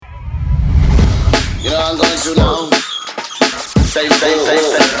I'm going to now. Say. I'm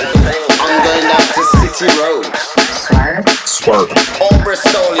going down to City Road. Swerve. All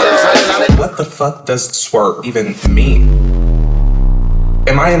Bristolians. What the fuck does swerve even mean?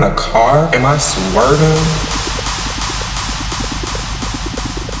 Am I in a car? Am I swerving?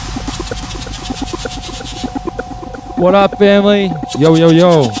 What up, family? Yo.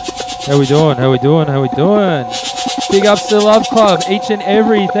 How we doing? Big ups to the Love Club, each and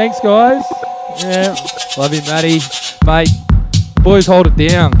every. Thanks, guys. Yeah, love you, Matty. Mate, boys, hold it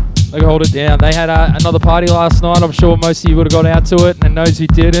down. They had another party last night. I'm sure most of you would have got out to it, and those who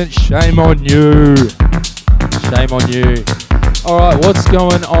didn't, shame on you. Alright, what's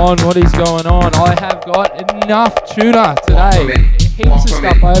going on? What is going on? I have got enough tuna today. Heaps of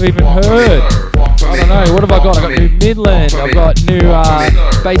stuff I haven't even heard. I don't know, what have I got? I got new Midland, I've got new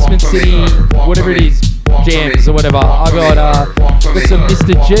Basement City, whatever it is, jams or whatever. I got some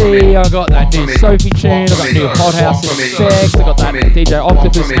Mr. G, I got that new Sophie tune, I got new Hot House Effects, I got that DJ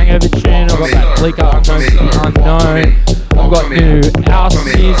Octopus Hangover tune, I got that Bleaker Unknown. I've got new house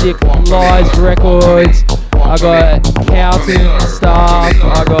music, L.I.E.S records. I got Carlton stuff.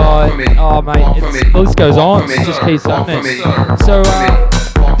 I got, oh mate, the list goes on. It just keeps happening. So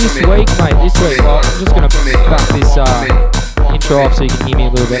this week, well, I'm just gonna back this intro off so you can hear me a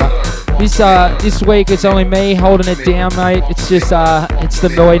little better. This week it's only me holding it down, mate. It's just it's the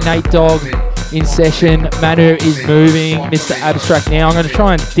boy Nait dawg in session. Manu is moving. Mr. Abstract now. I'm gonna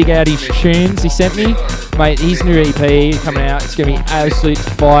try and dig out his tunes he sent me, mate. His new EP coming out. It's gonna be absolute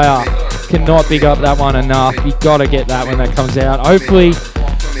fire. Cannot big up that one enough. You gotta get that when that comes out. Hopefully,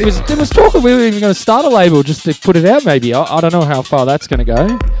 there was talk we were even going to start a label just to put it out. Maybe I don't know how far that's going to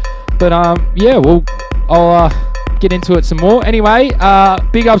go, but yeah, I'll get into it some more. Anyway,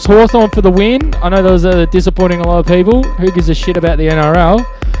 big ups Hawthorn for the win. I know those are disappointing a lot of people. Who gives a shit about the NRL?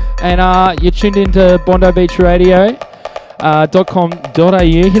 And you're tuned into Bondi Beach Radio. .com.au.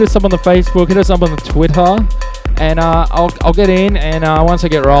 Hit us up on the Facebook. Hit us up on the Twitter. And I'll get in, and once I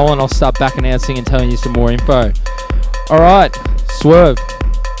get rolling, I'll start back announcing and telling you some more info. Alright, Swerve.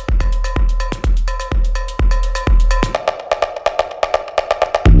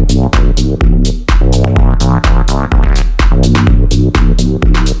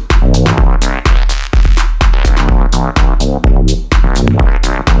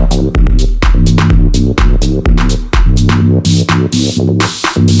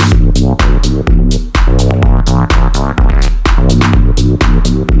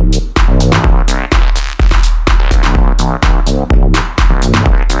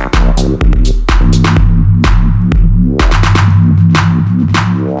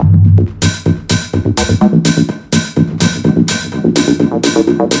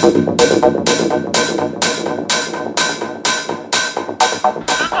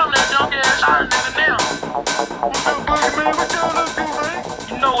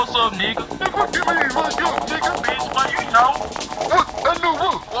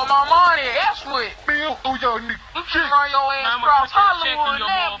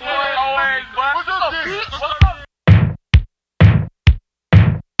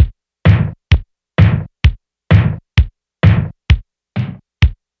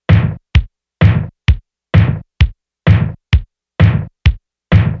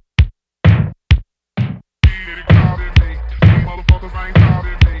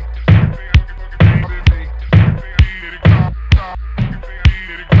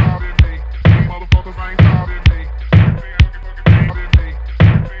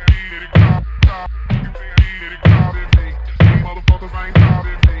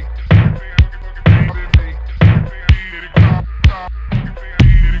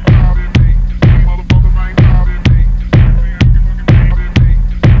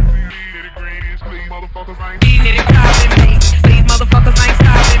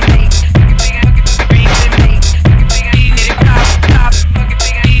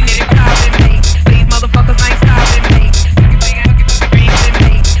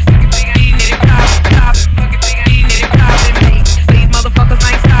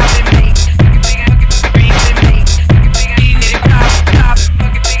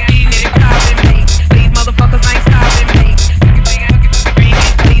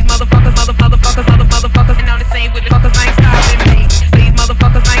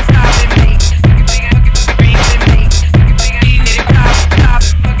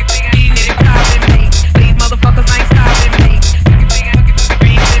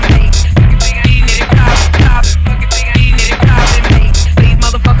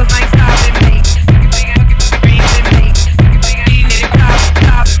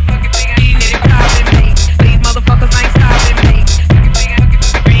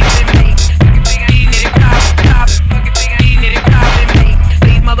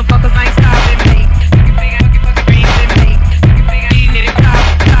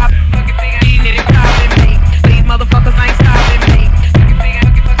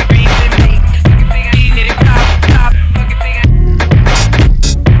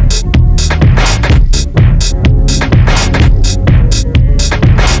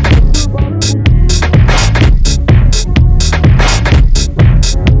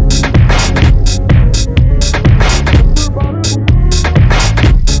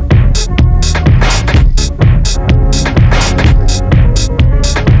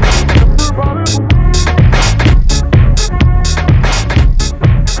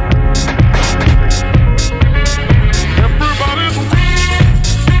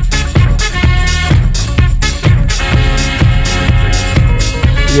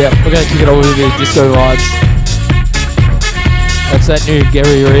 Yeah, we're going to kick it off with a bit of disco vibes. That's that new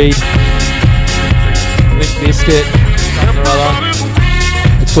Gary Reid, Limp Bizkit, something or other.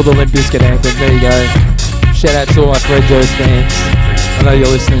 It's called the Limp Bizkit Anthem. There you go. Shout out to all my Fred Durst fans. I know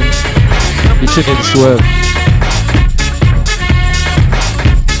you're listening. You tuned in to Swerve.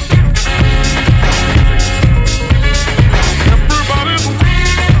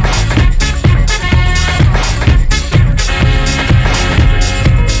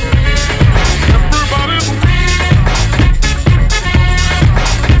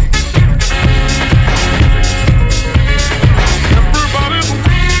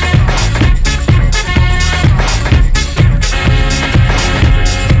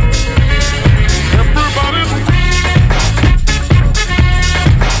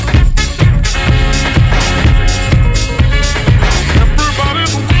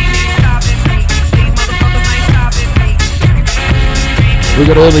 We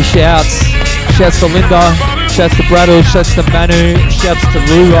got early shouts. Shouts to Linda. Shouts to Bradle. Shouts to Manu. Shouts to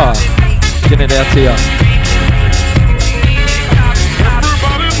Lula. Getting it out to you.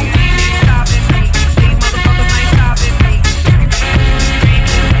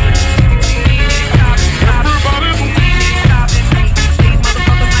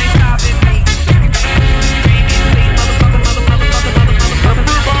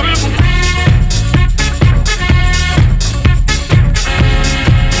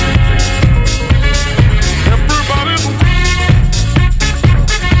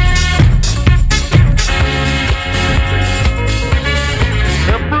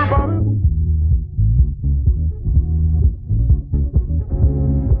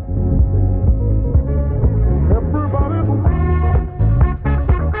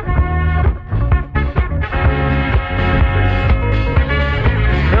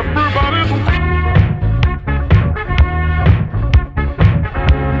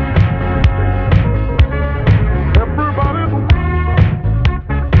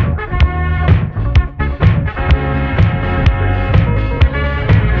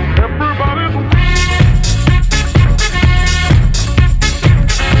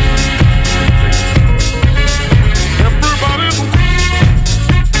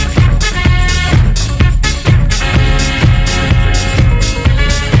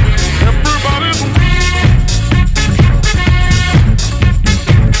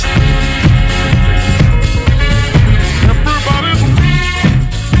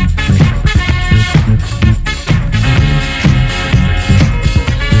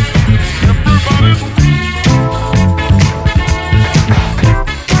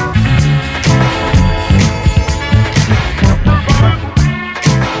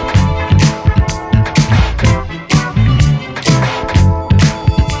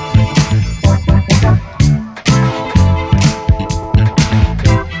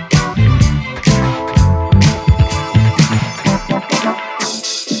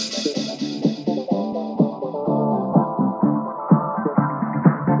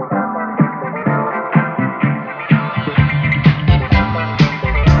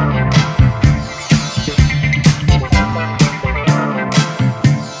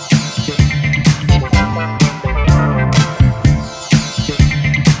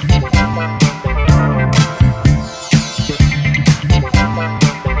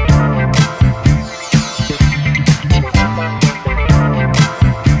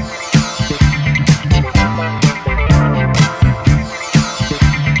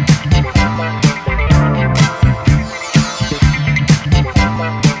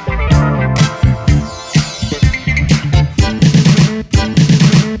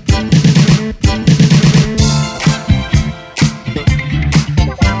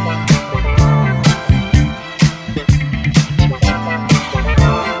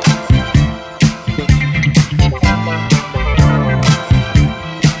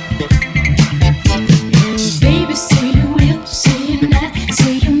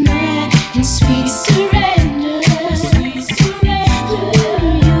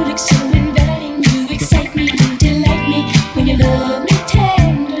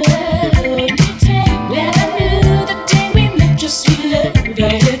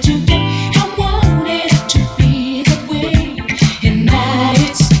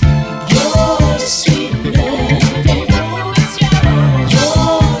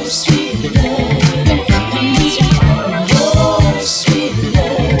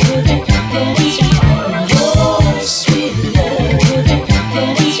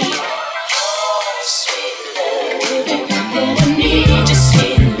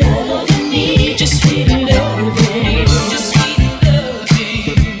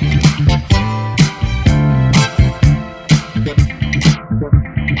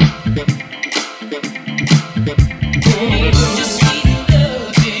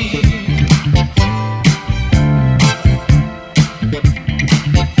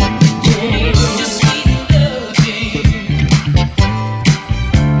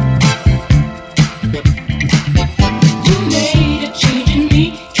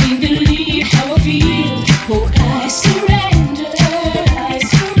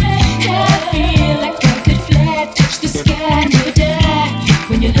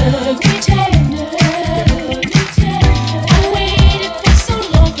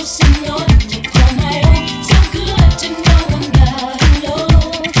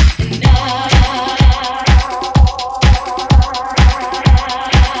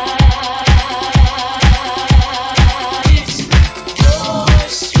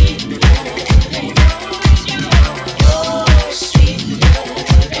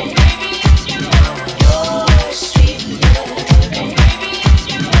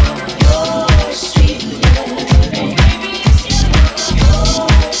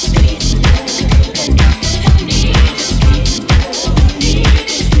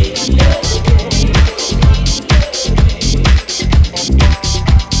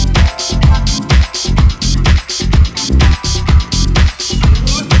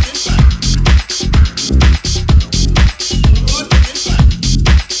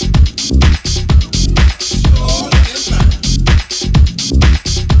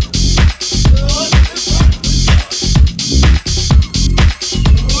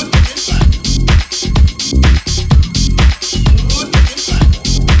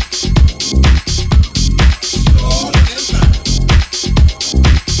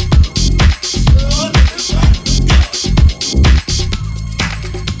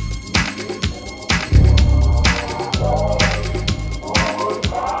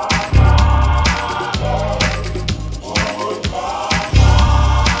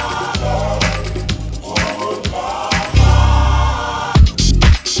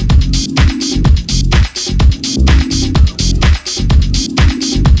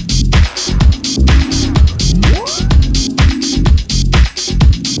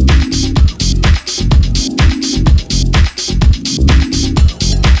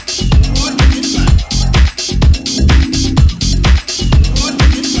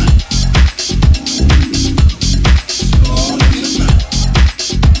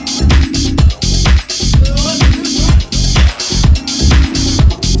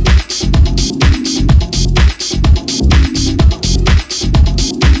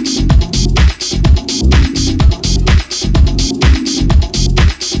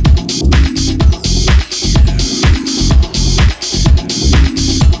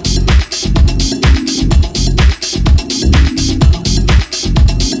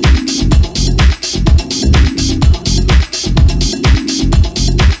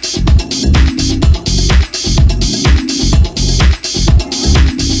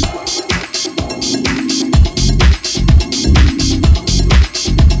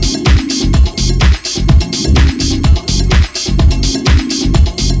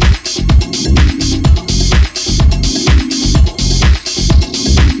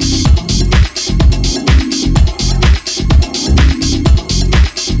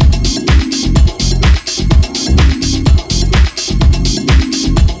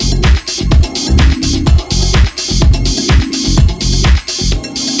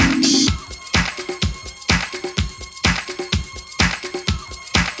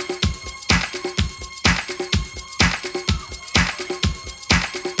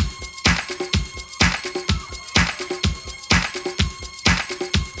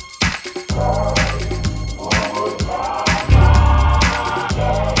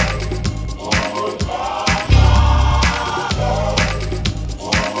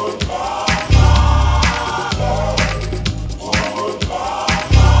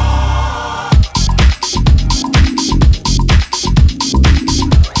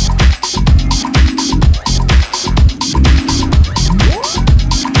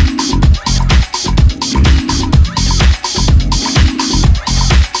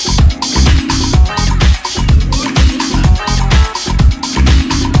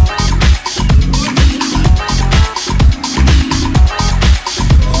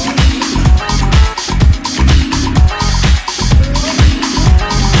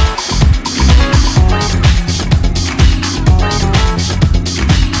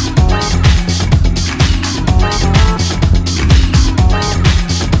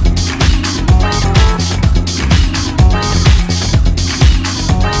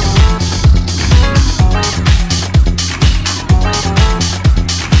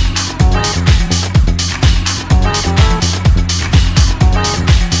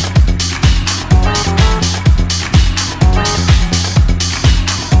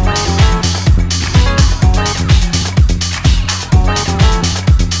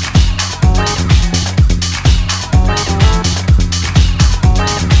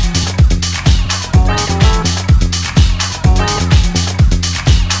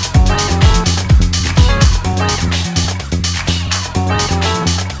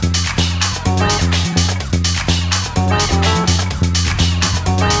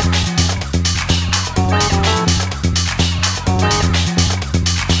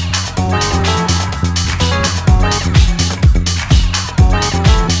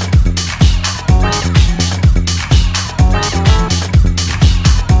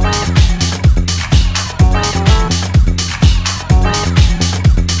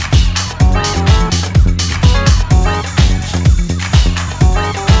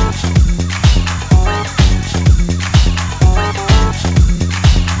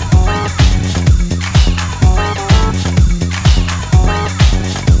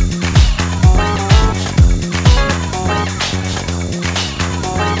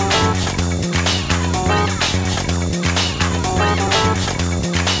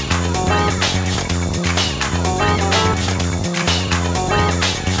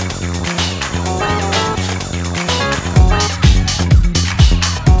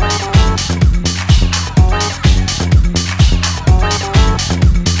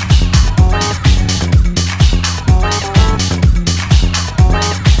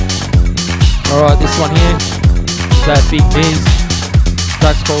 Alright, this one here is that Big Miz.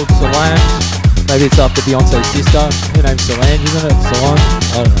 Track's called Solange. Maybe it's after Beyonce's sister. Her name's Solange, isn't it? Solange?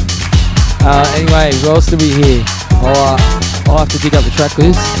 I don't know. Anyway, what else do we hear? I'll have to dig up the track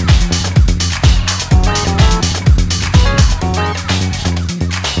list.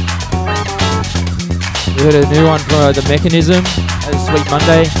 We heard a new one from The Mechanism as Sweet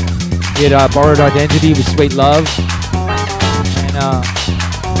Monday. We had Borrowed Identity with Sweet Love.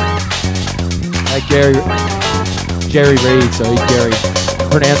 And Jerry Reed, so he's Jerry.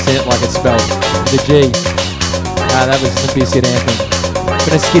 Pronouncing it like it's spelled. The G. That was the Biscuit Anthem.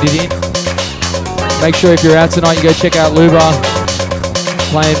 Gonna skid it in. Make sure if you're out tonight, you go check out Luba.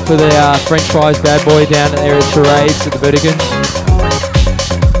 Playing for the French Fries Bad Boy down there at Charades at the Bogan.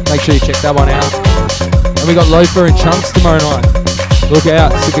 Make sure you check that one out. And we got Loafer and Chunks tomorrow night. Look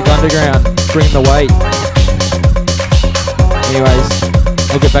out, Civic Underground, bring the weight. Anyways,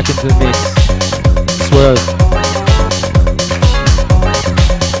 I'll get back into the mix. Swerve.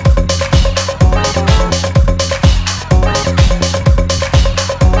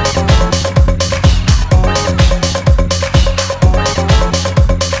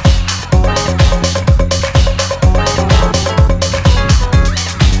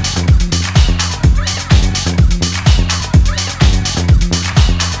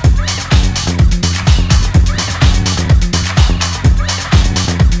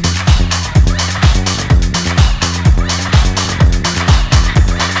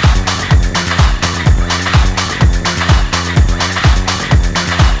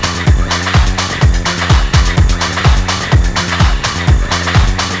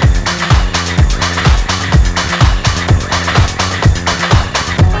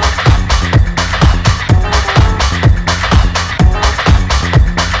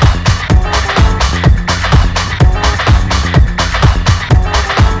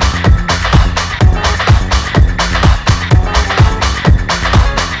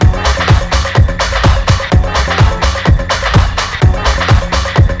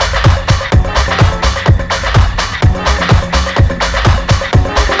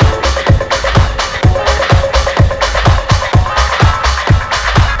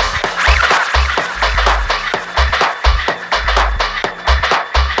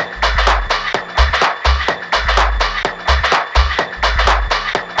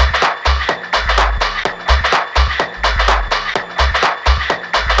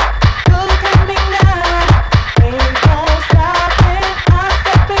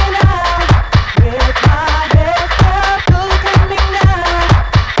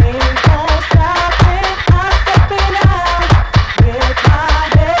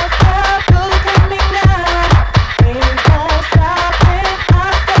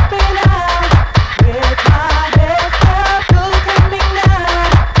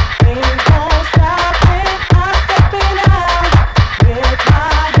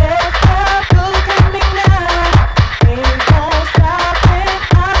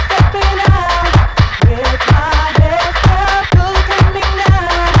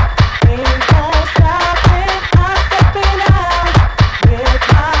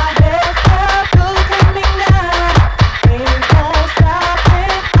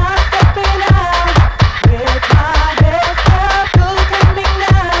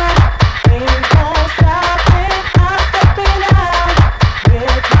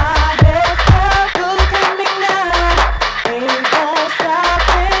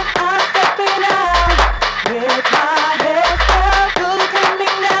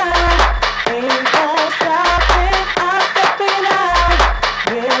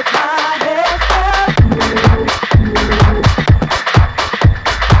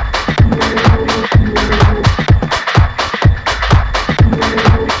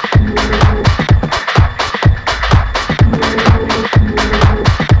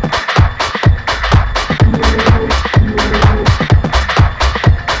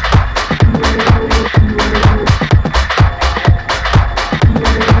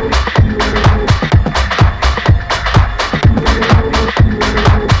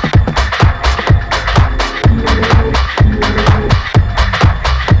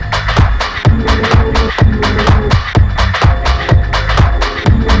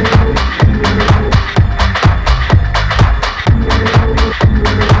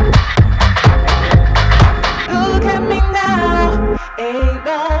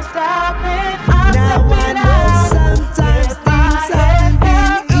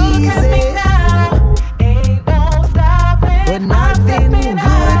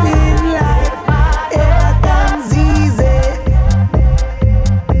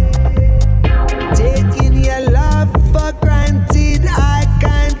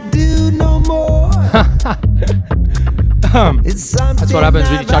 That's what happens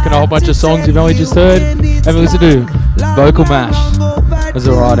when you chuck in a whole bunch of songs you've only just heard. Have a listen to Vocal Mash. That's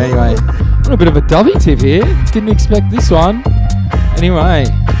alright anyway. A bit of a dubby tip here. Didn't expect this one. Anyway,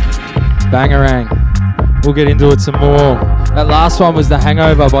 bangarang. We'll get into it some more. That last one was The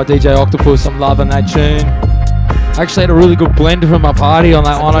Hangover by DJ Octopus. I'm loving that tune. I actually had a really good blend from my party on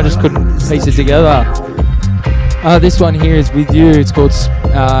that one. I just couldn't piece it together. This one here is With You. It's called.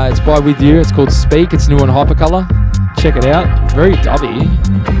 It's by With You. It's called Speak. It's new on Hypercolor. Check it out. Very dubby.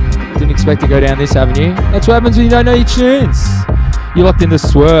 Didn't expect to go down this avenue. That's what happens when you don't know your tunes. You're locked into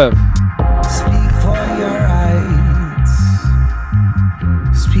Swerve. Speak for your eyes.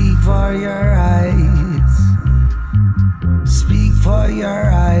 Speak for your eyes. Speak for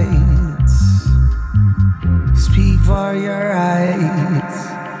your eyes. Speak for your eyes.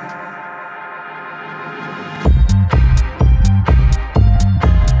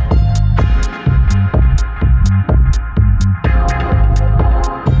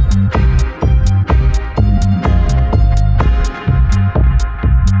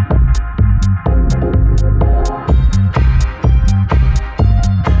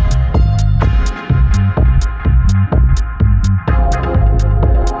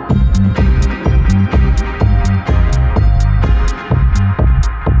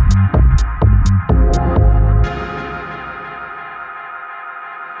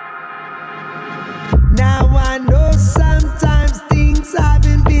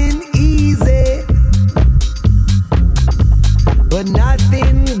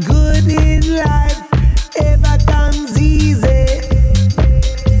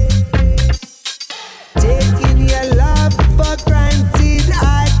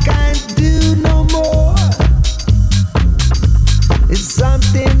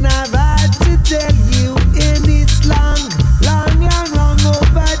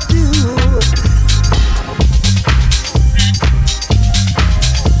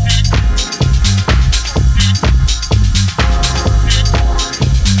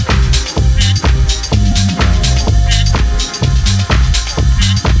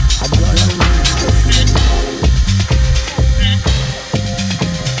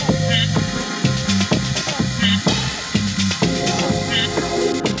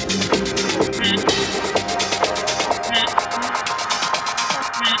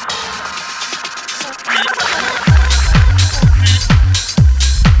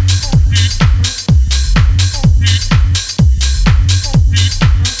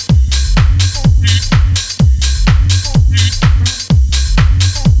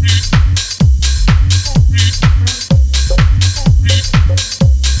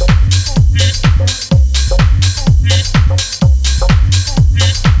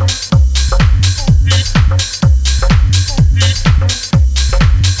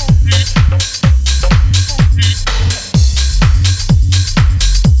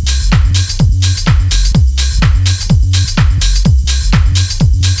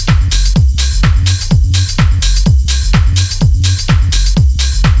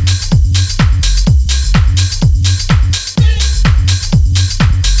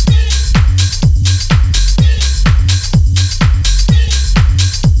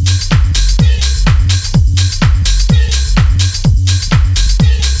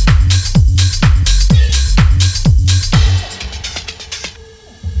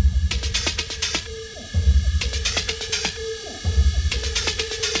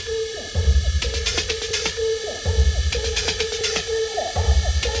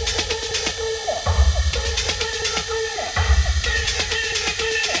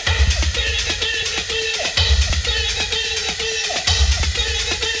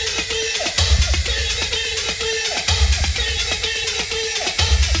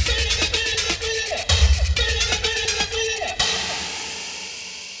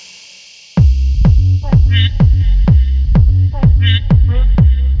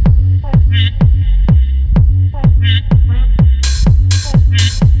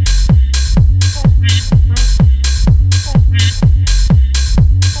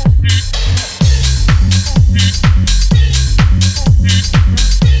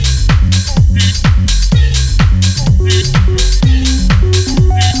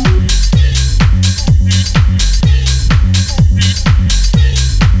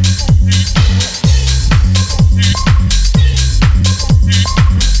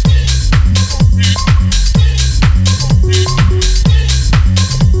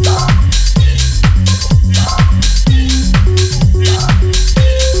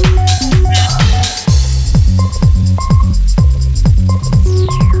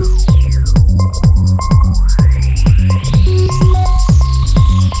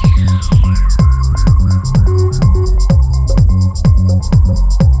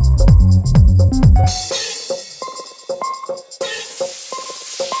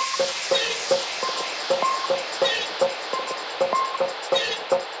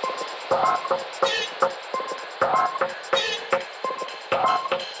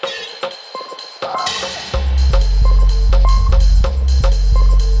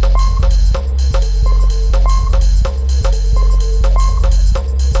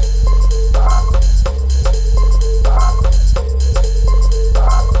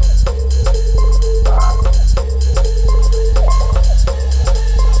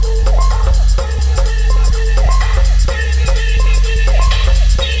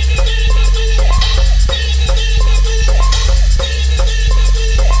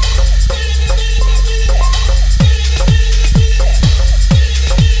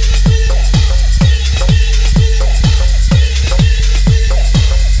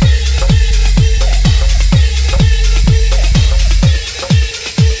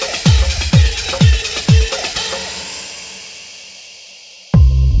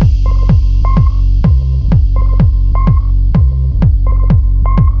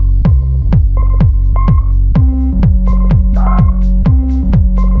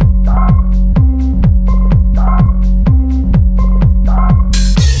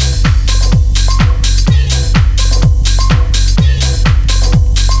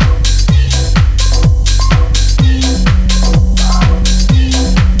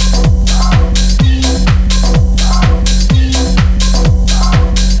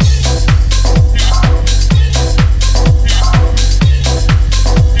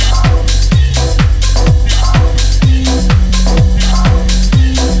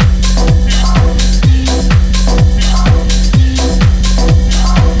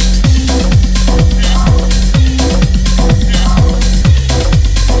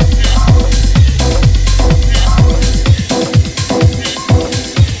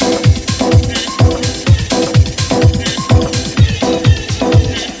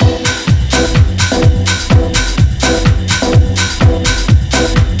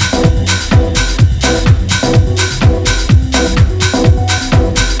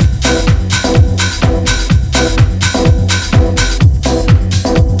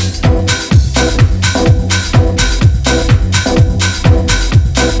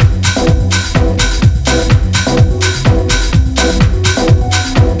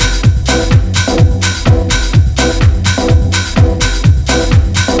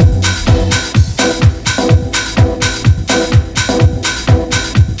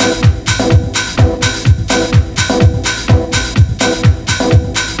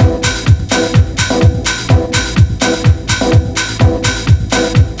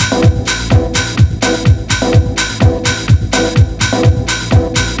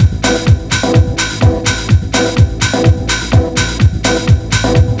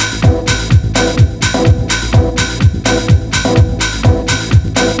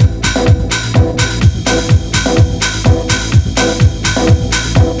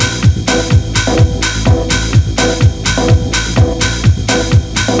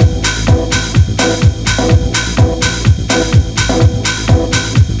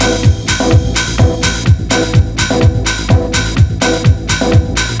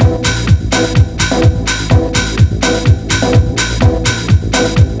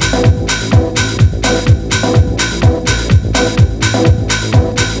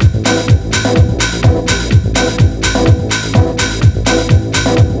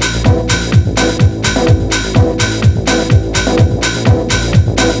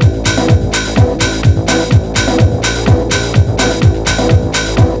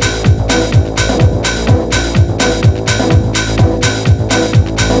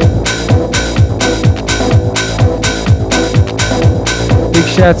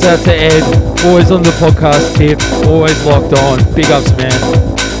 Shouts out to Ed, always on the podcast tip, always locked on. Big ups, man.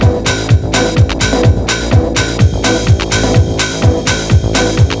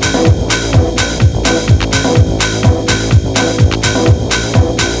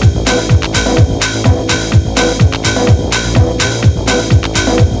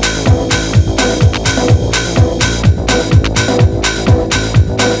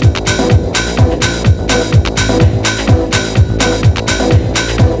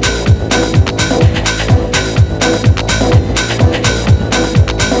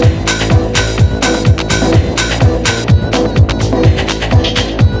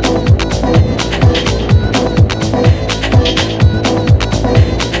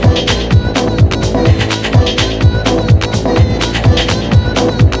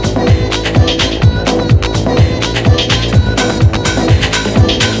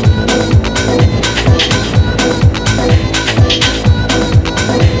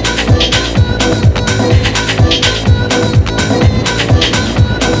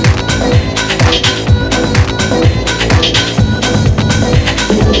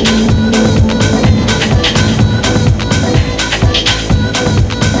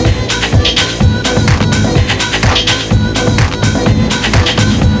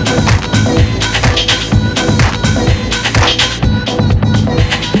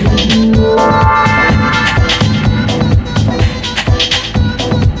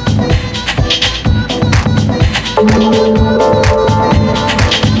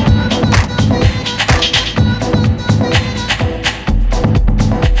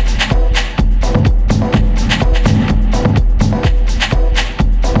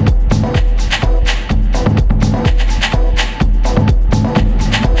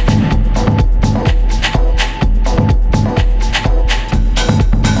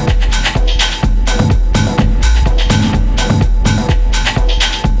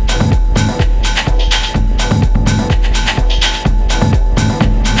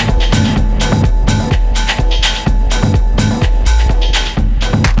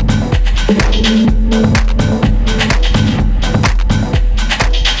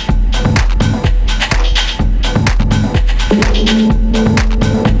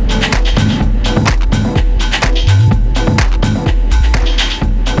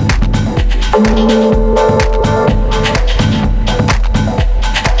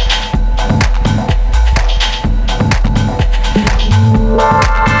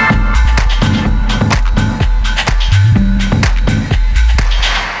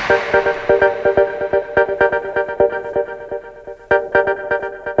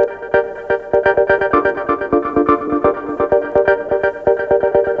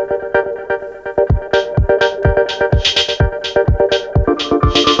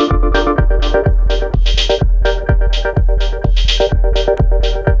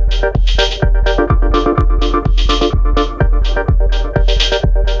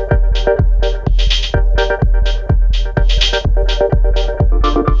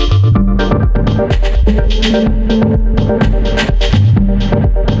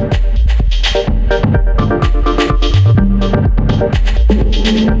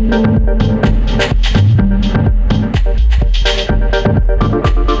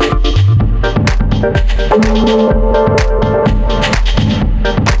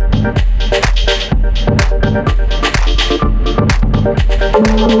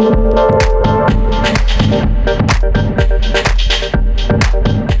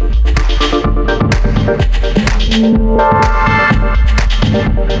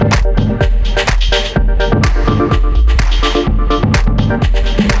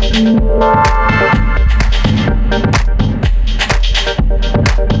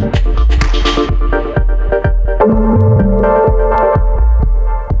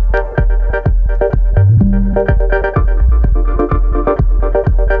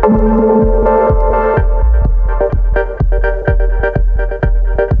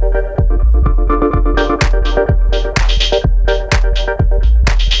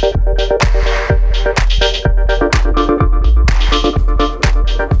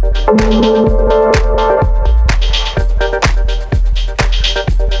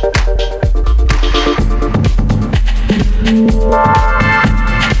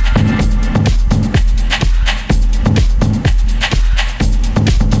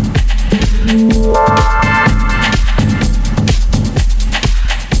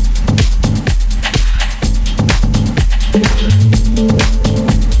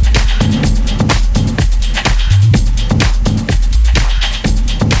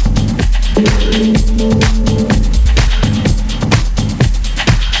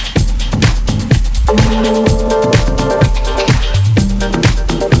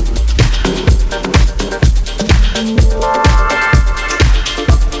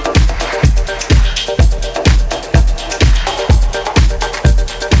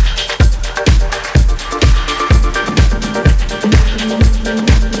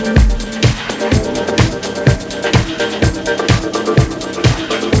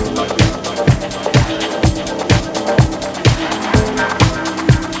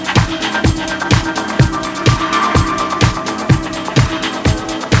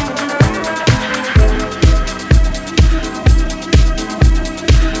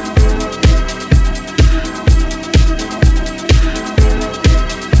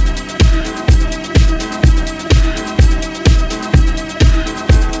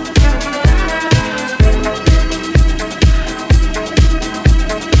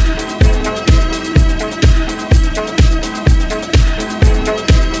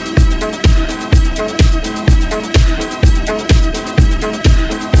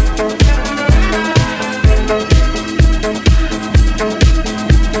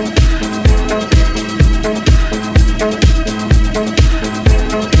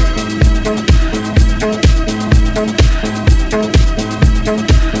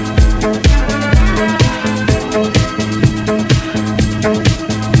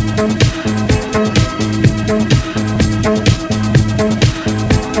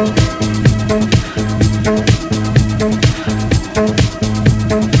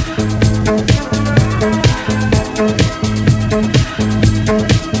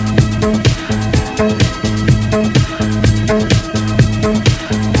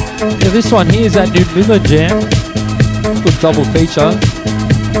 This one here is that new Miller jam. Good double feature.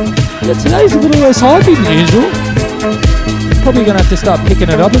 Yeah, today's a little less hypey than usual. Probably going to have to start picking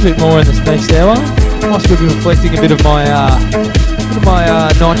it up a bit more in this next hour. Must be reflecting a bit of my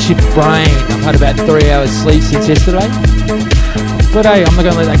night shift brain. I've had about 3 hours sleep since yesterday. But hey, I'm not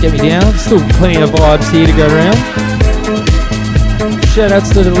going to let that get me down. Still plenty of vibes here to go around. Shout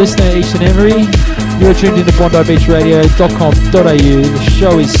outs to the listener each and every. You're tuned into BondiBeachRadio.com.au. The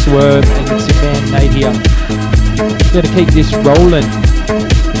show is Swerve and it's your man Nait here. Gonna keep this rolling.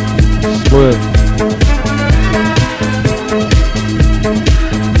 Swerve.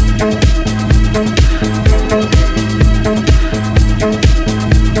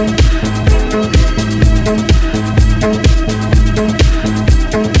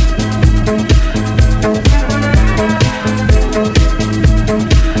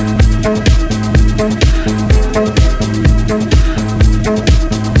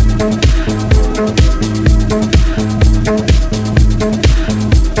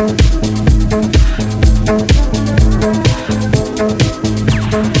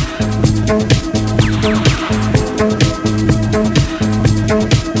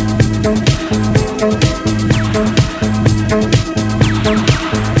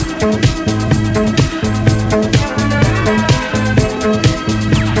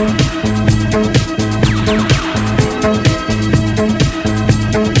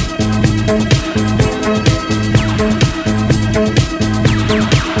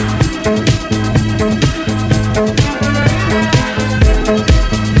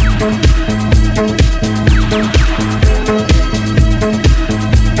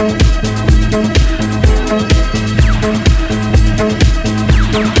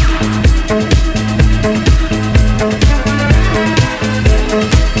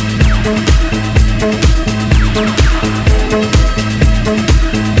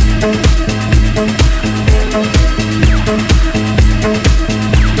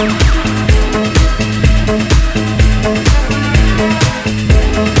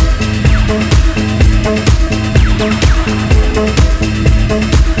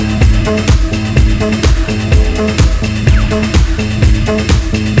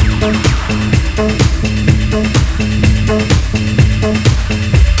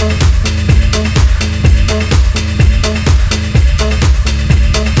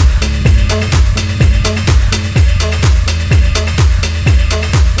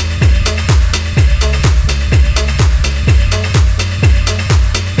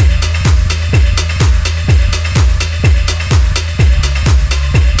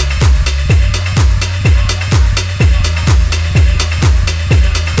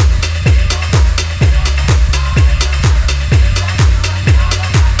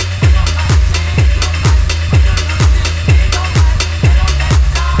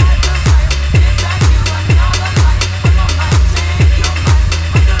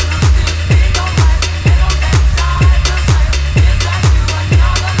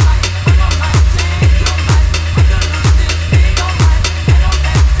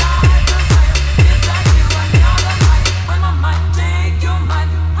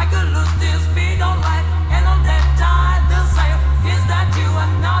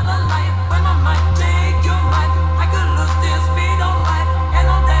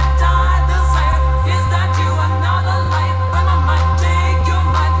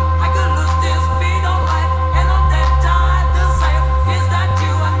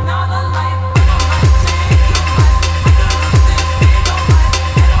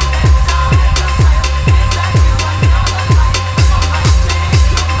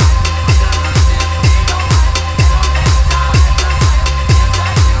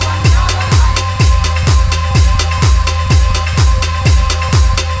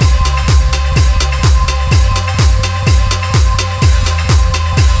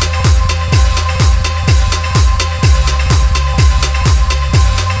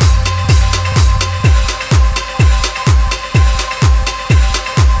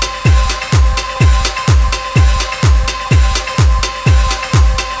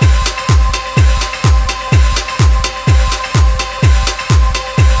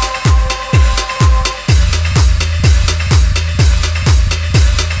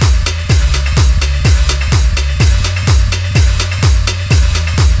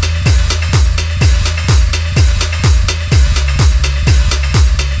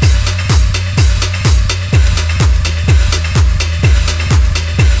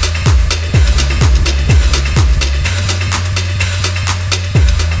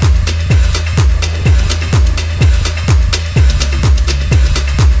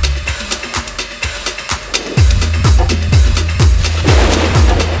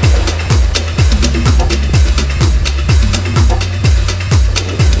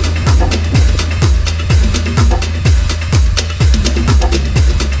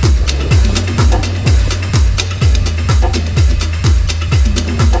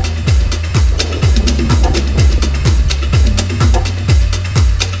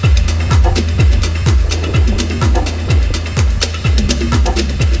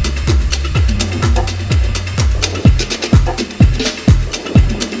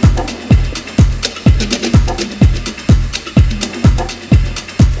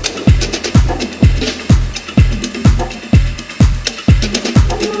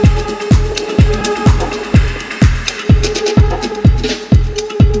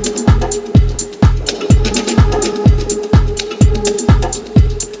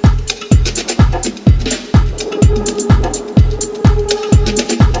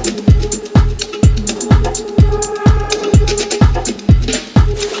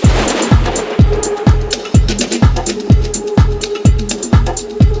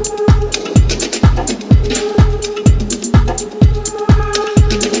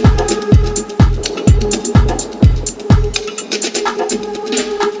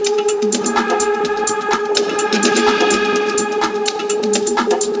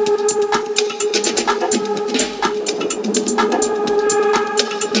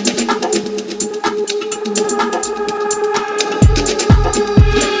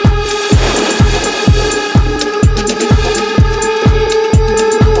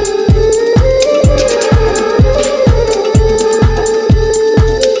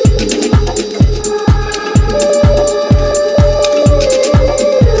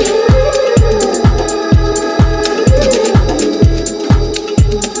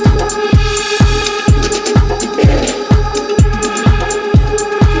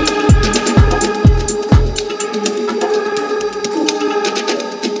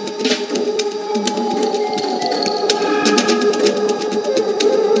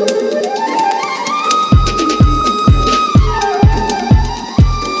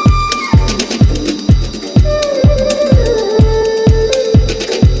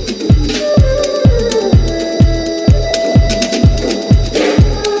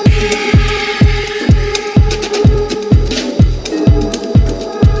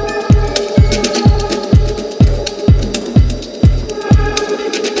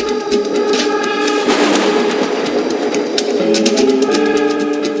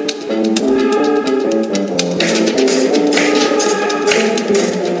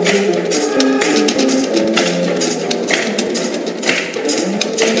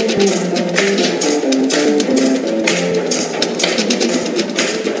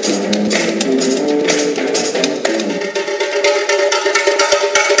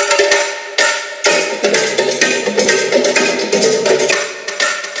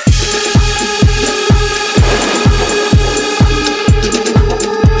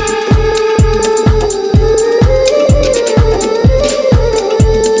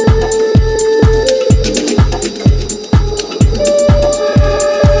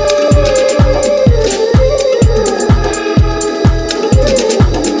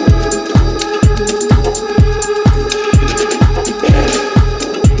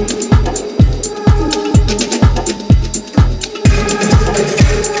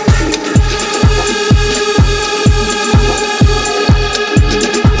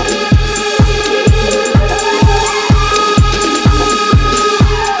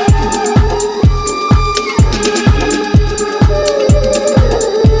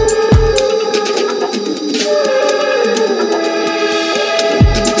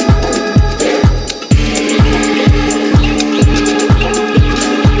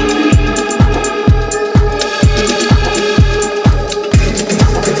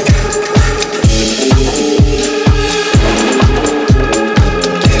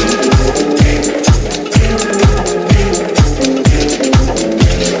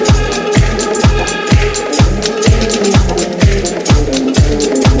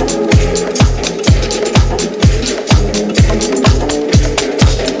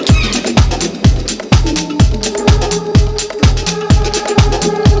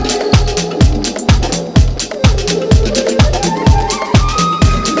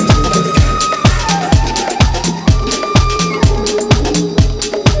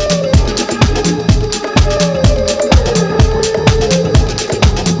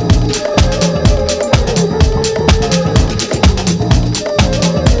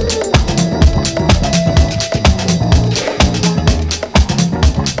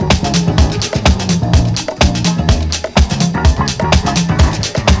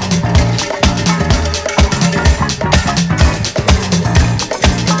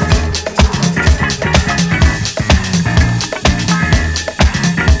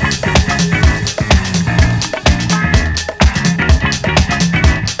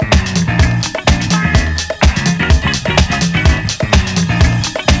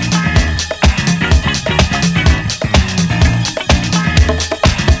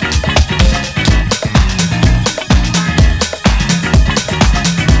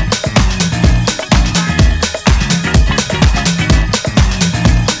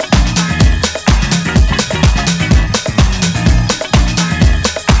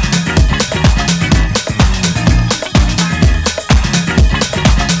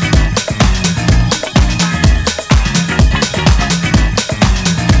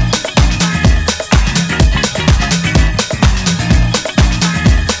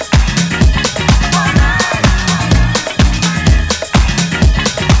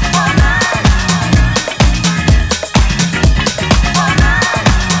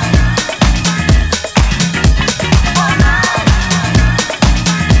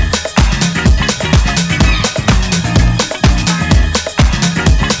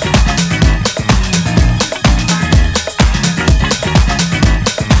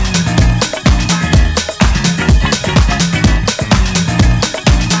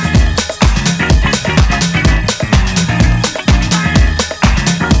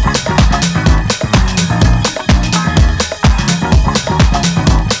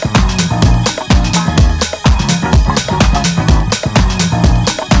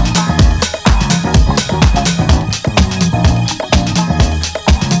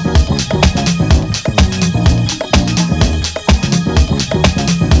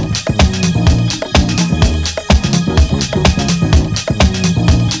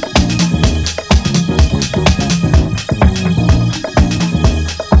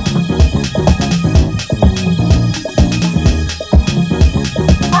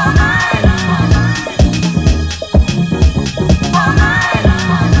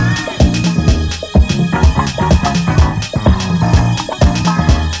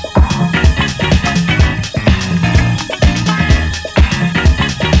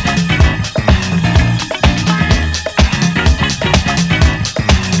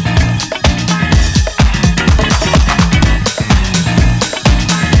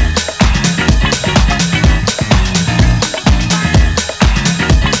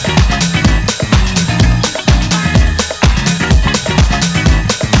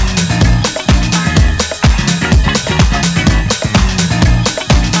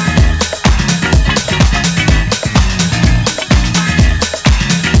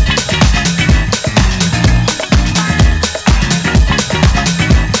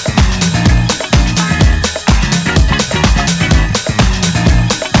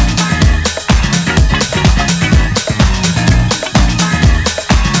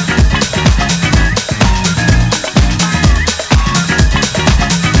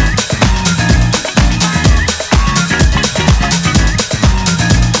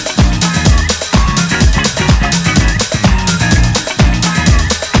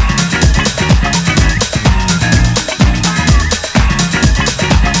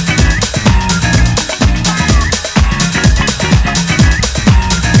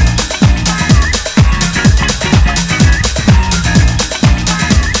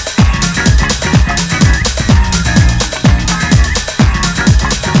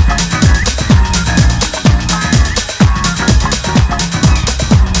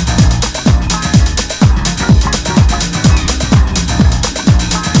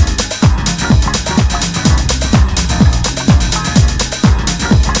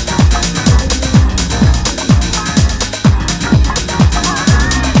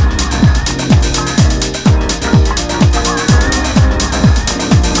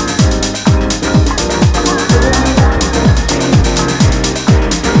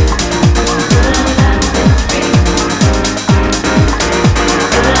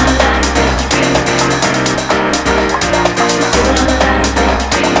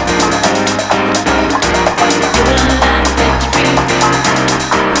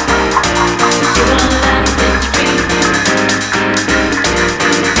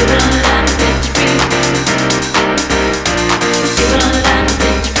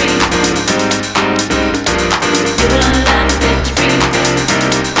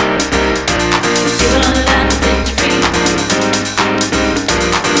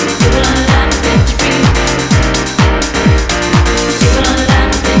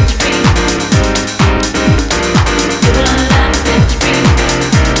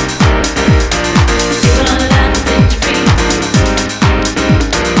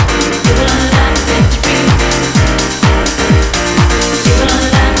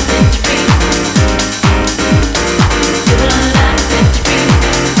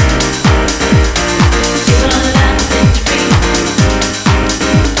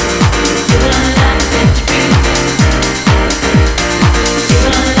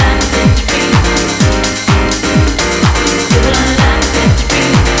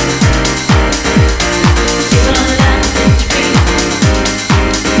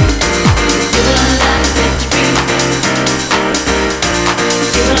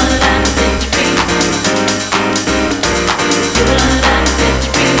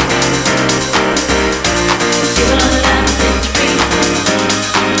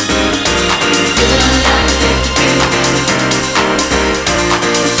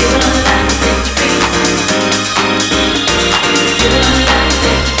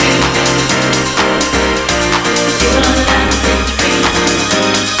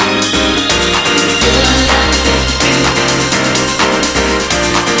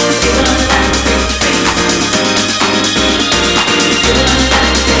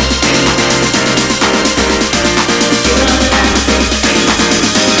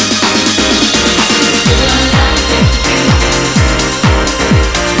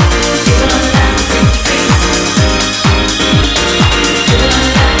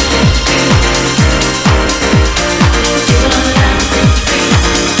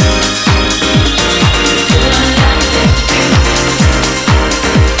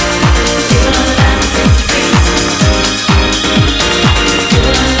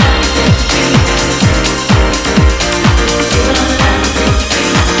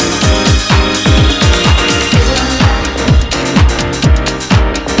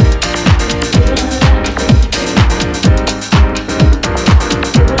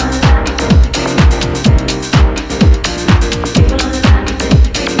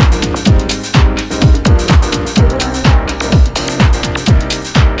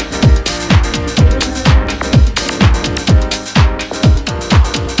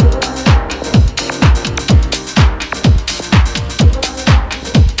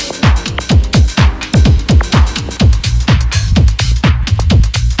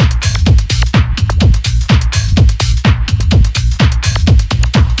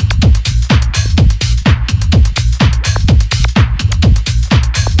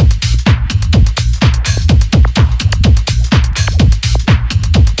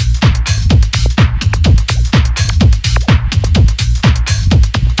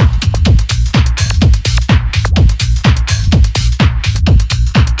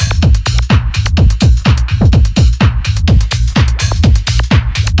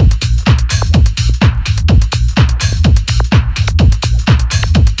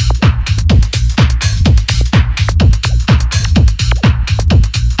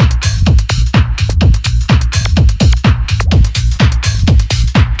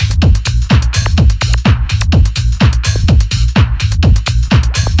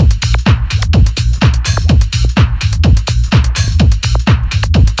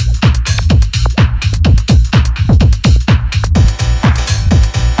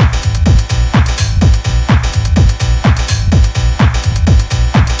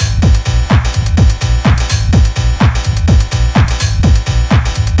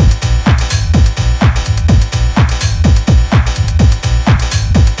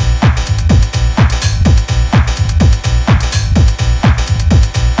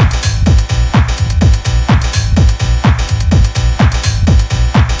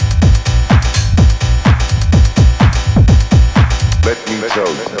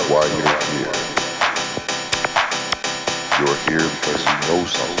 why you're here. You're here because you know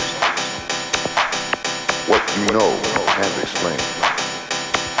something. What you know can't explain,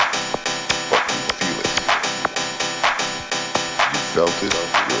 but you feel it. You felt it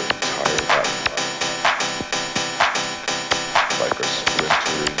your entire life, like a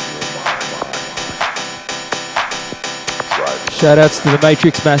splinter in your mind. Shout outs to the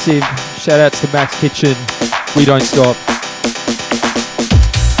Matrix Massive. Shout outs to Max Kitchen. We don't stop.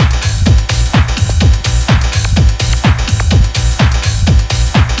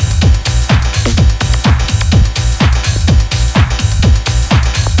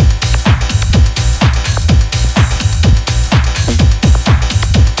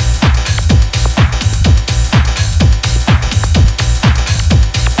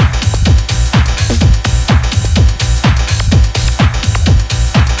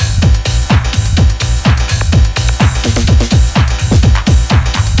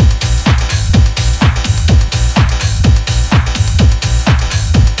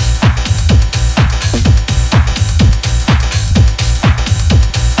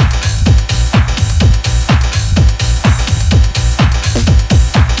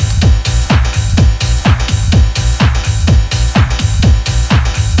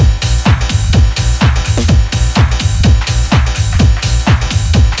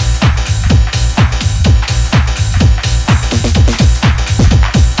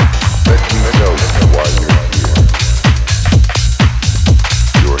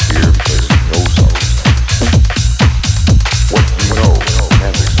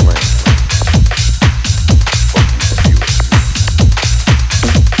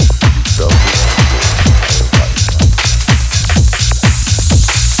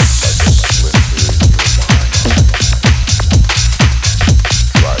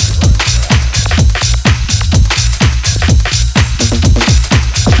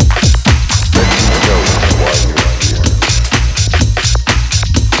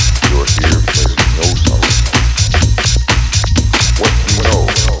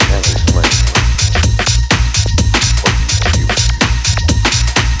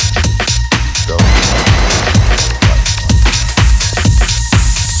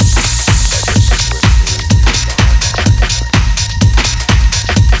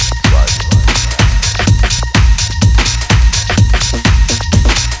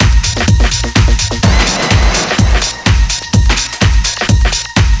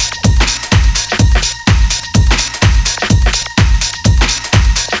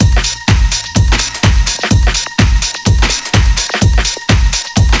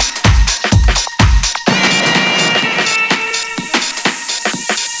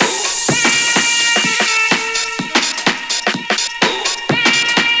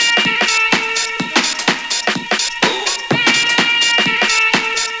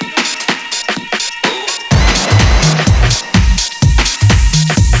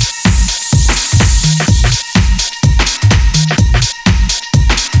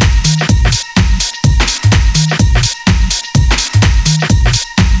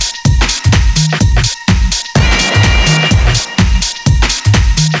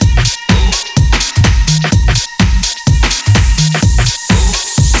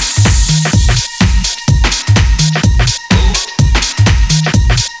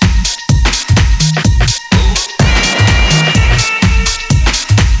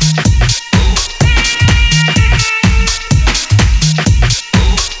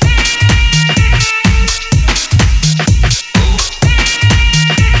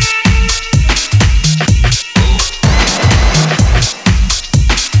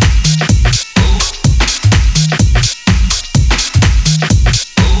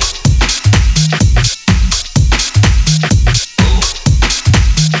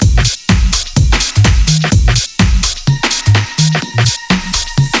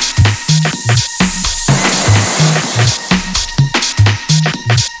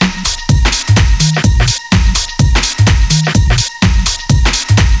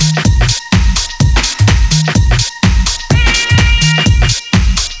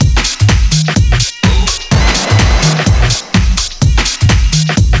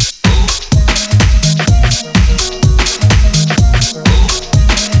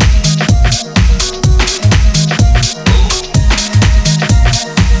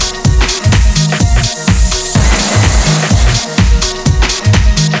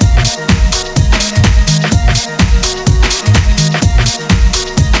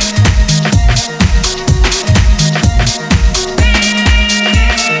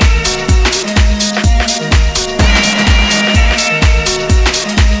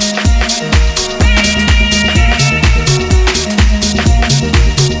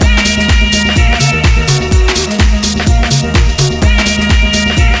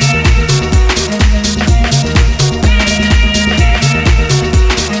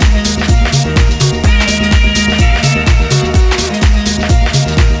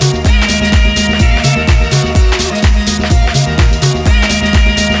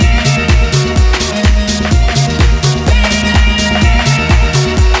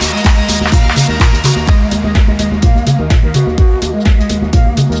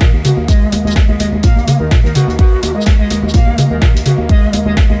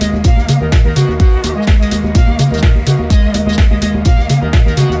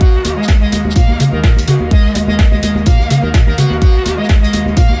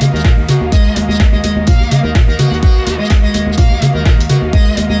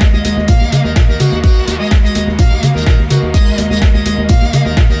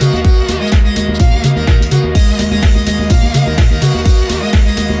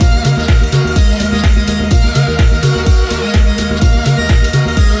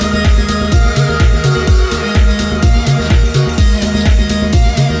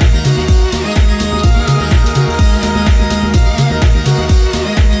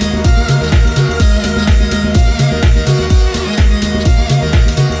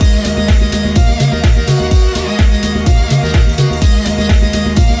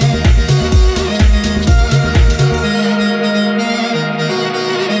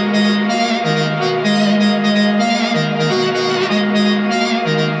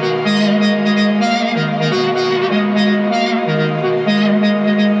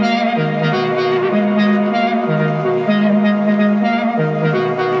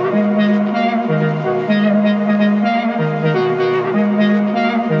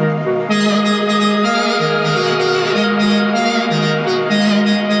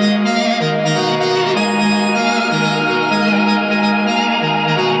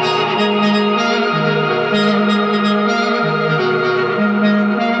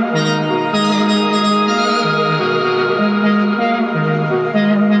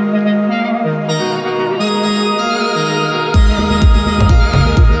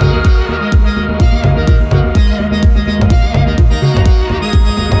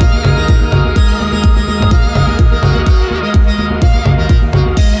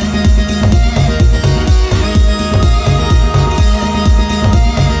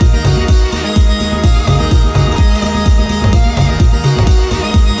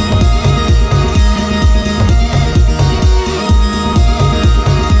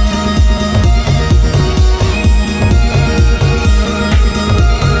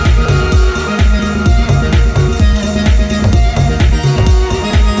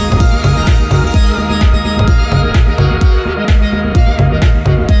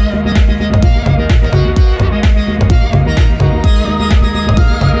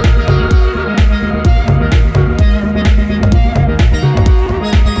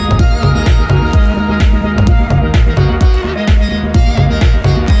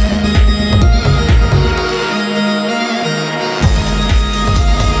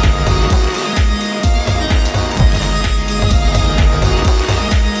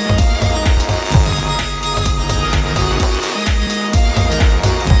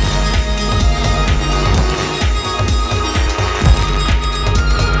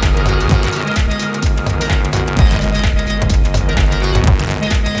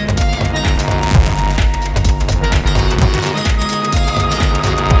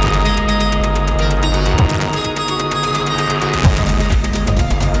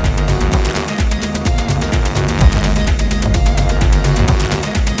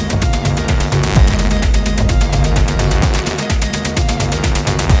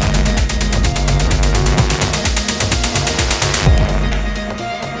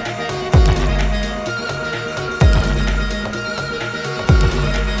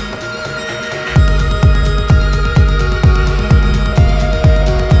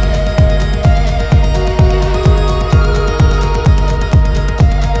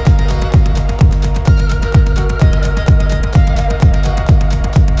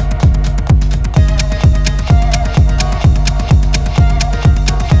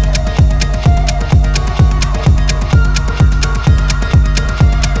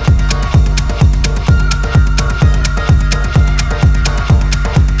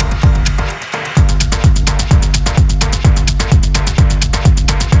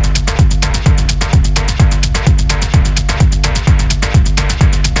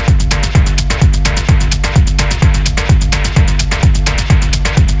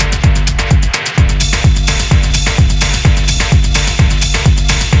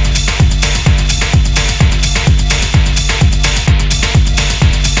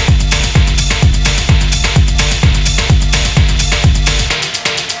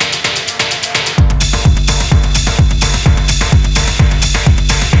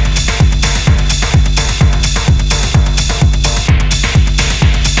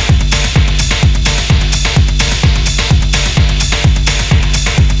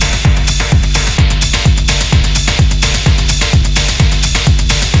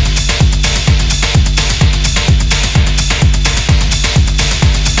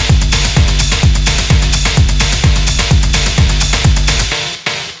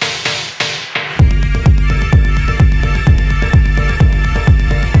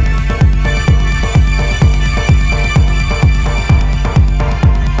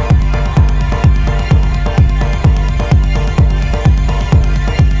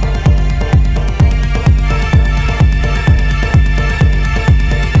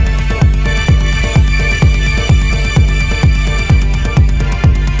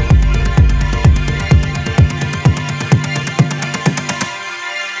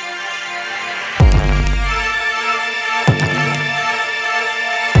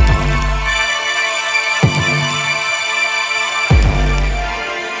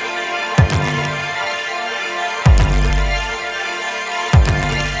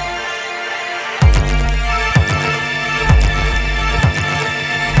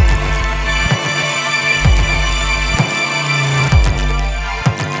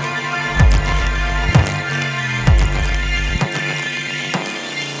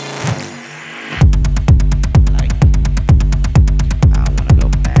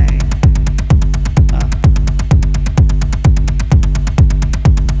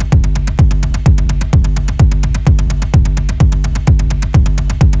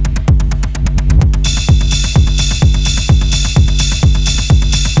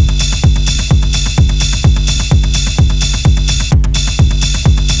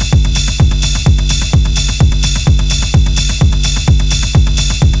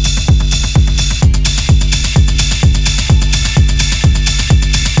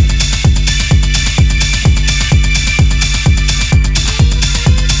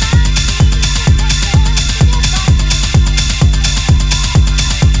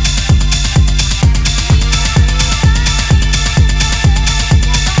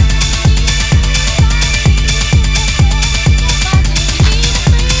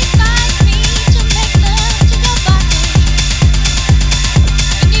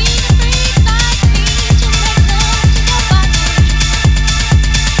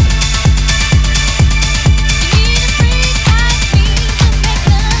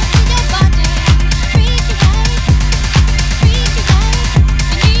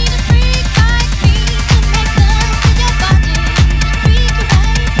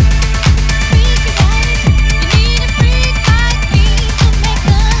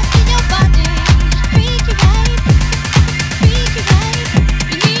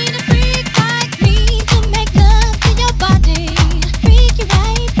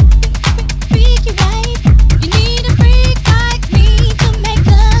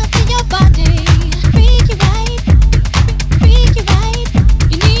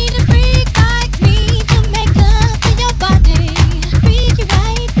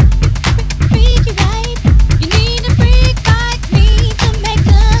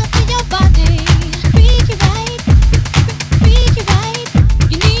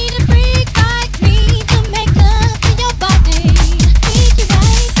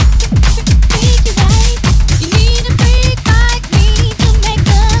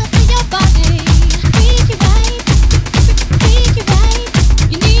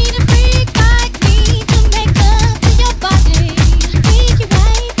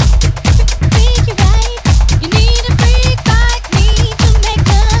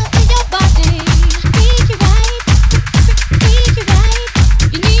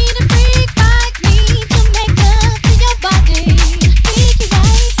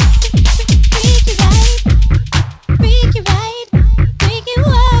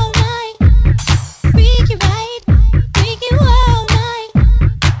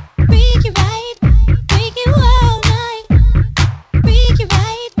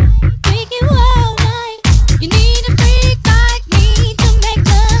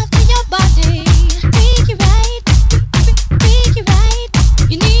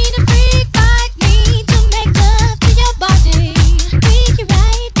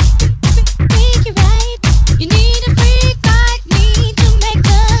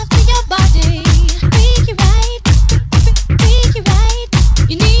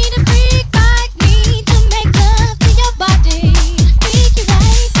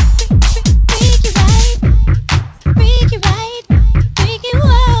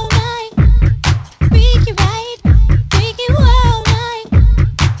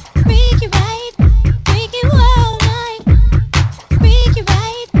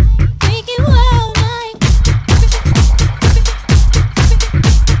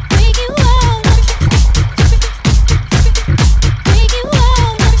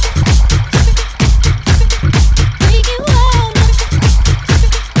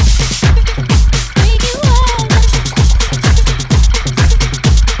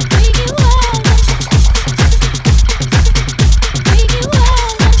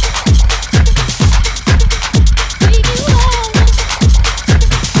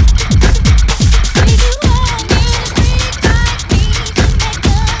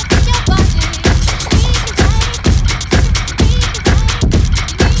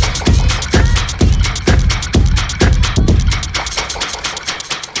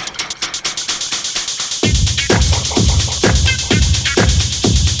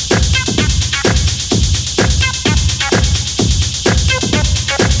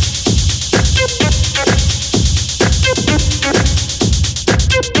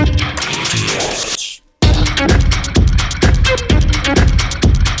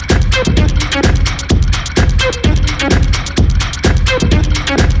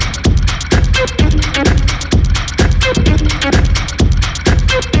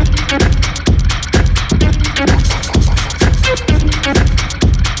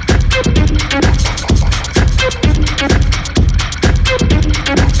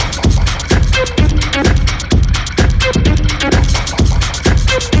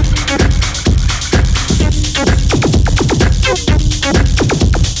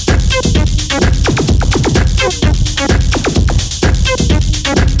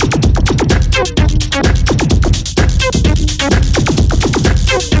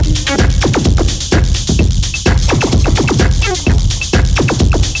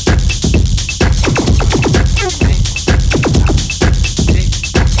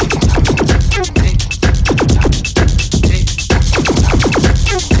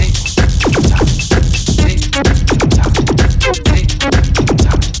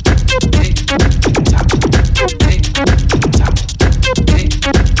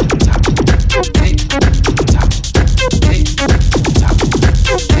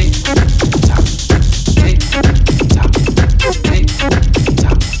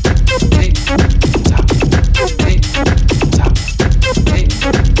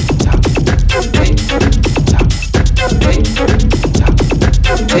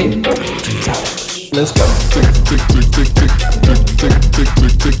 Let's go.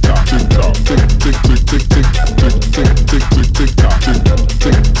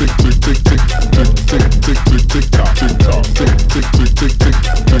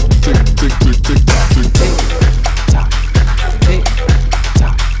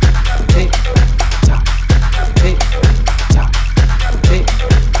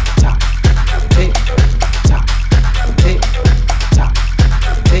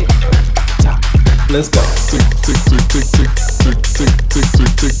 Let's go.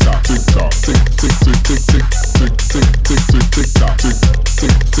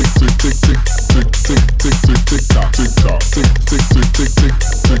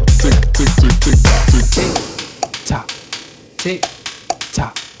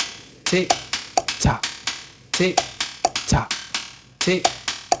 Tick tock, tick tock, tick tock, tick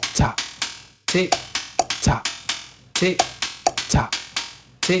tock, tick tock, tick tock,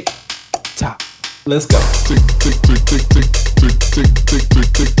 tick tock. Let's go.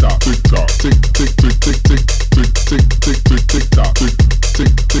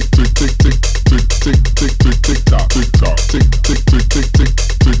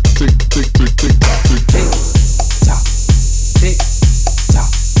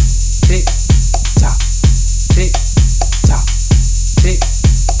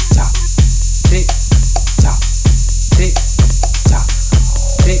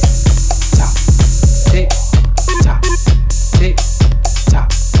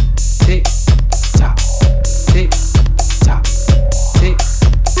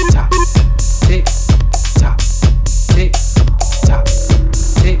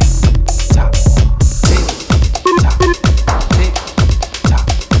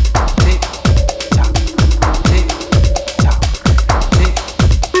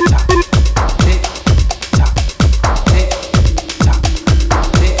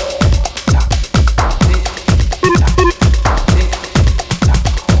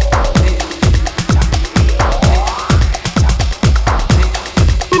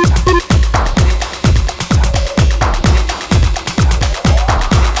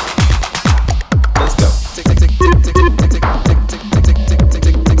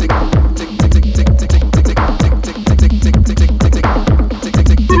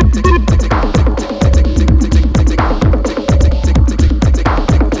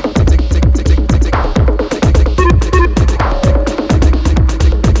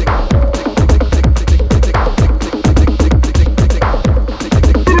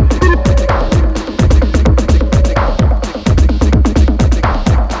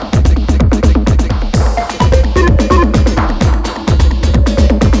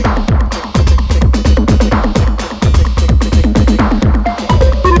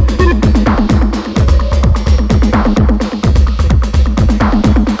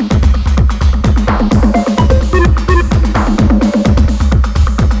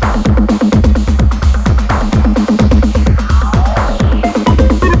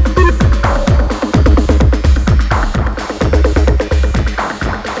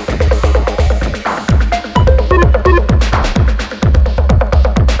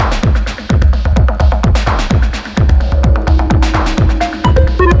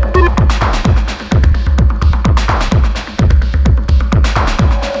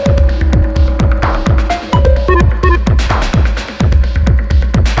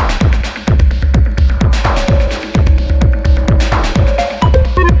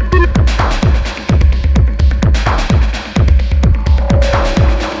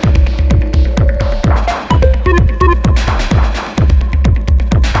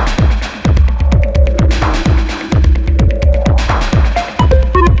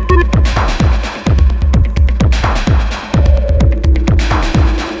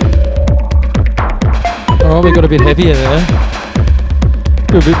 We got a bit heavier there.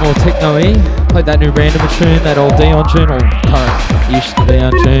 Do a bit more techno-y. Played that new Random tune, that old Dion tune, or current-ish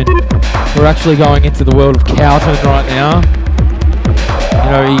Dion tune. We're actually going into the world of Cowton right now.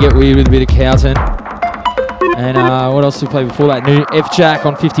 You know, you get weird with a bit of Cowton. And what else did we play before that? New F-Jack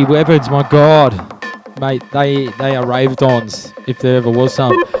on 50 Weapons, my god. Mate, they are rave dons, if there ever was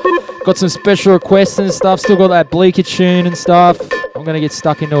some. Got some special requests and stuff, still got that Bleaker tune and stuff. I'm going to get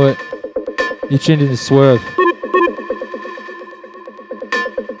stuck into it. You're tuned into Swerve.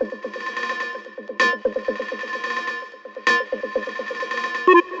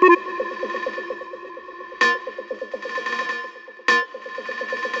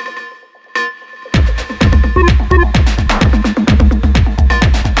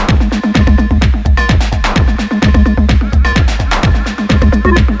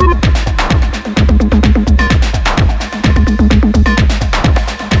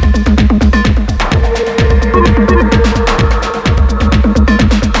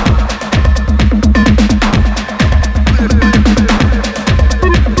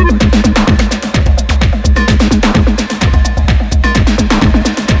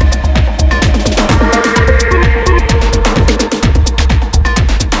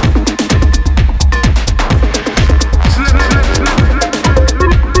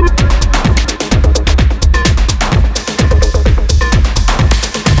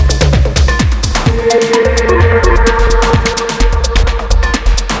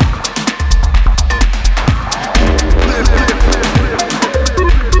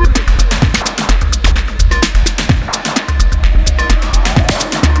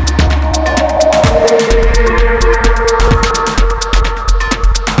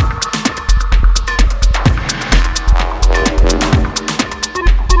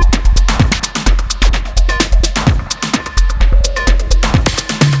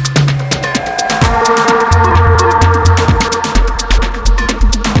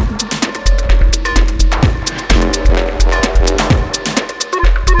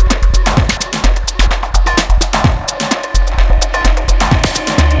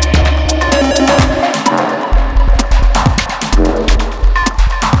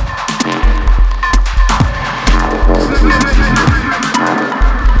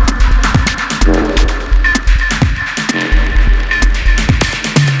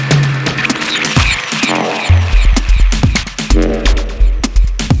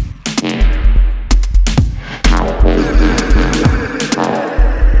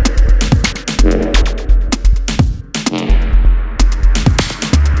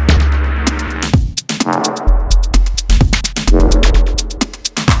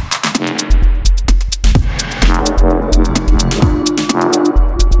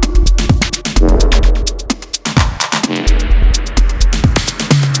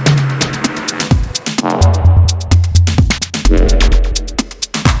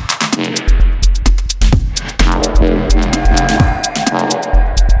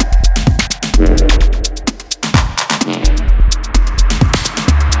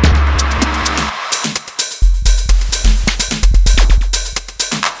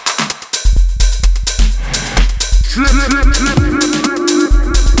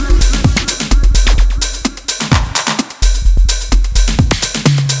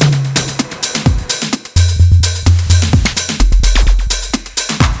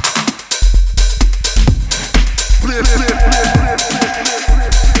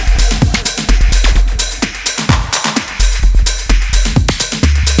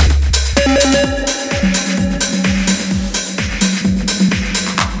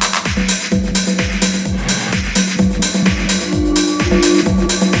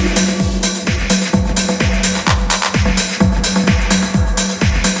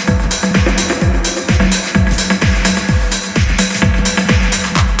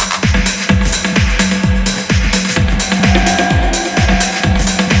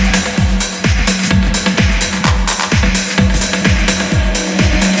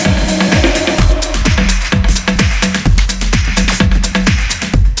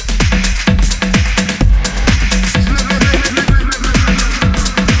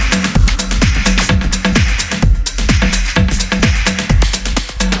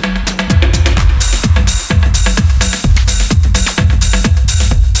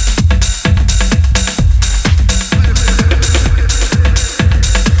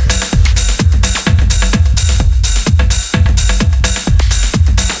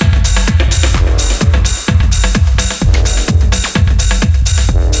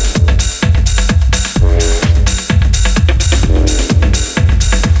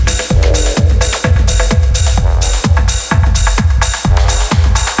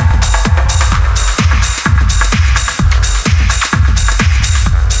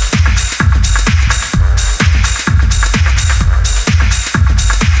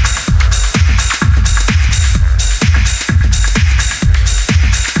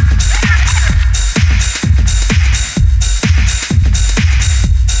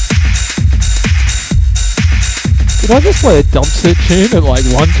 Did I just play a dumpster tune at like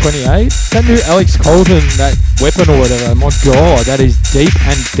 128? That new Alex Colton, that weapon or whatever, my god, that is deep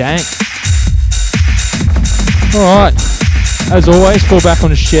and dank. Alright, as always, fall back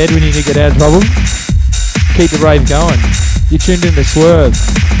on the shed when you need to get out of trouble. Keep the rave going. You're tuned in to Swerve.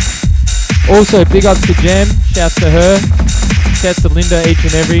 Also, big ups to Jem, shouts to her. Shouts to Linda each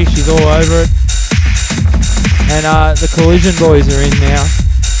and every, she's all over it. And the Collision boys are in now.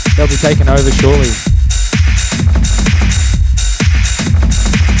 They'll be taking over shortly.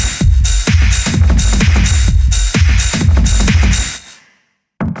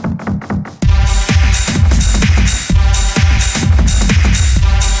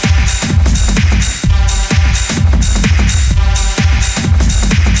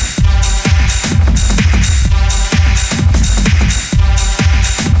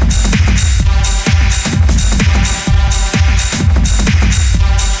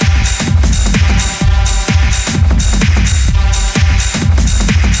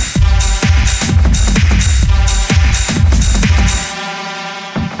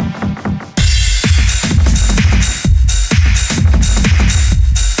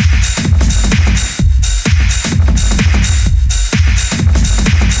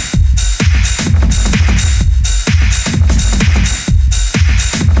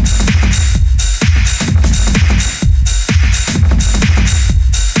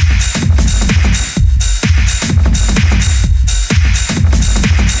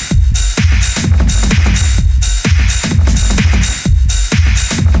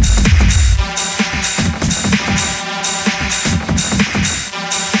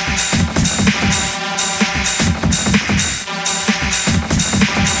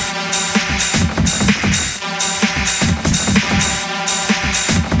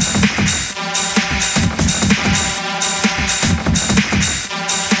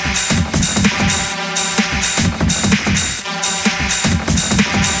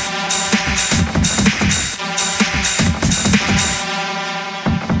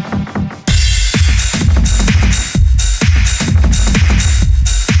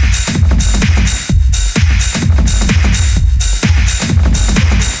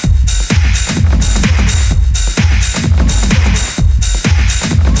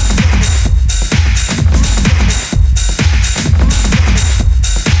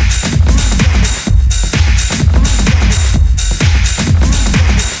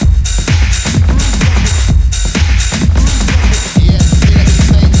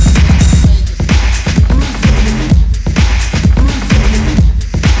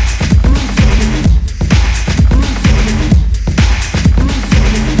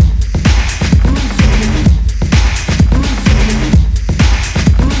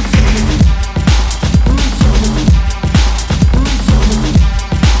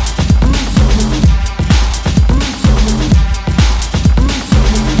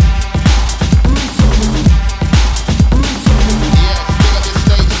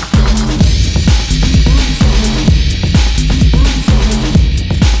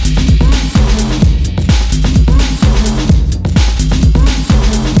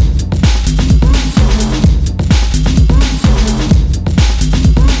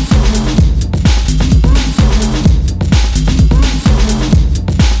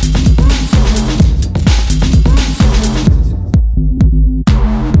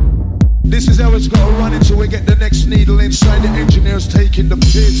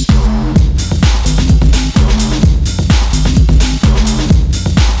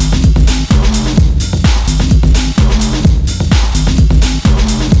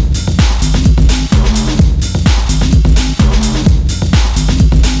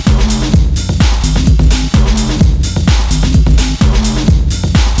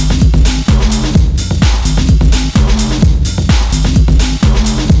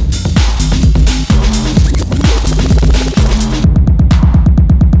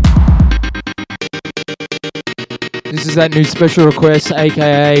 is that new special request,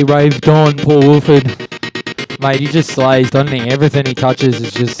 aka Rave Don Paul Wolford. Mate, he just slays, doesn't he? Everything he touches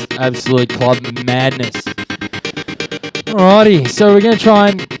is just absolute club madness. Alrighty, so we're going to try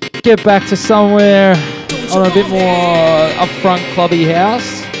and get back to somewhere on a bit more upfront clubby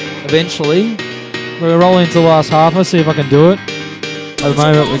house eventually. We're going to roll into the last half. Let's see if I can do it. At the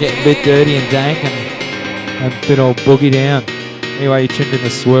moment, we're getting a bit dirty and dank and a bit old boogie down. Anyway, you tuned in to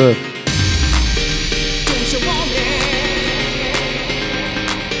Swerve.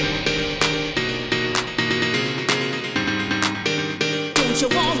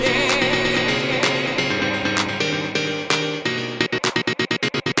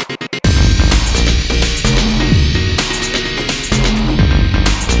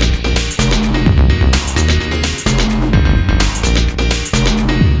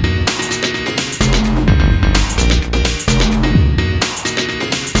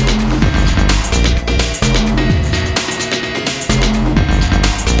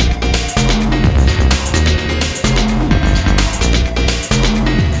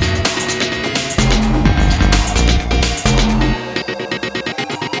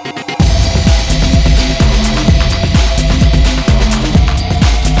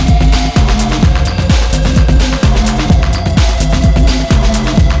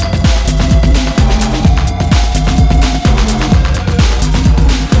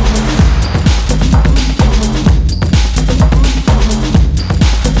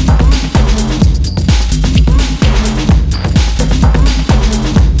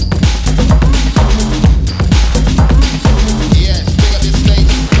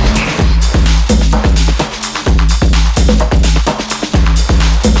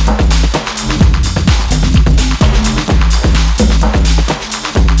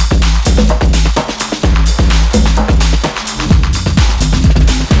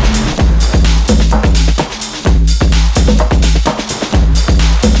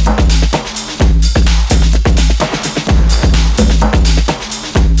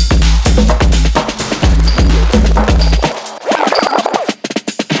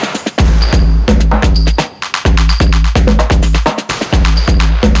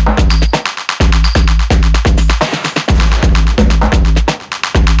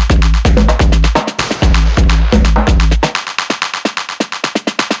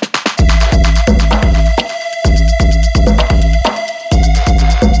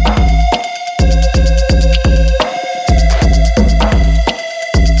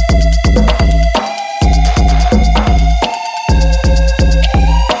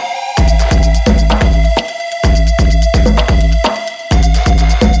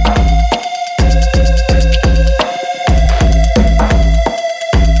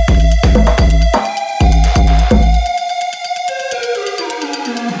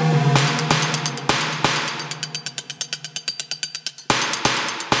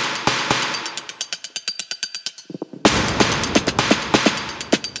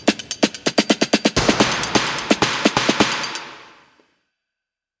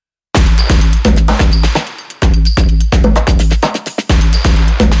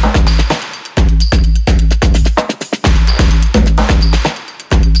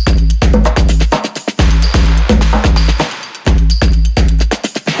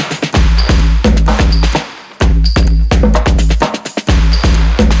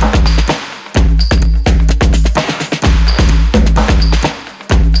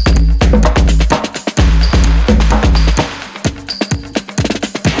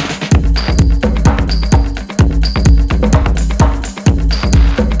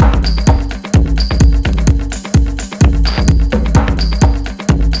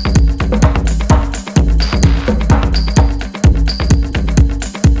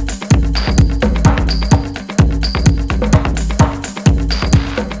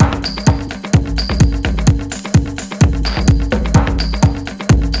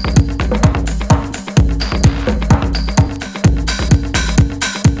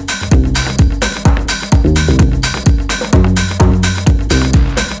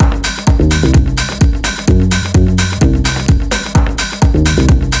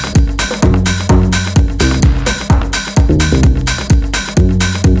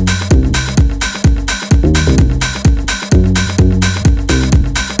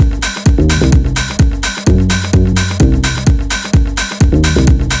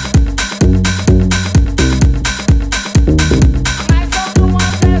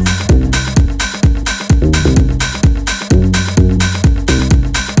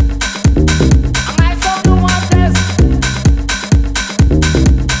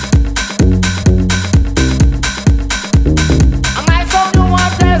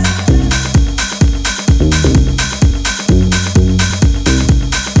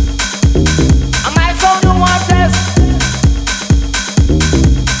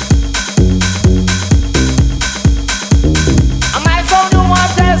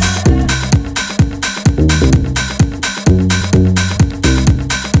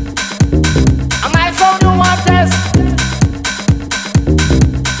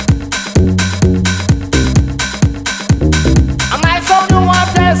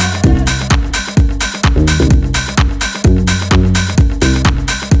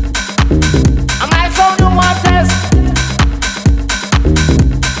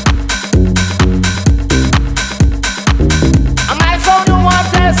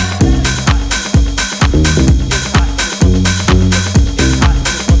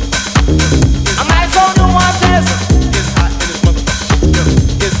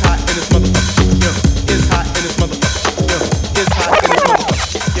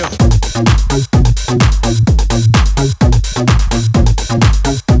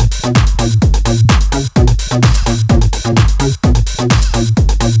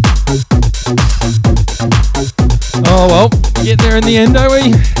 the end, don't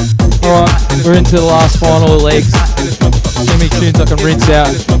we? Alright, we're into the last final legs. See how many tunes I can rinse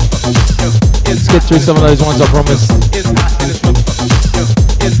out. Let's get through some of those ones I promised.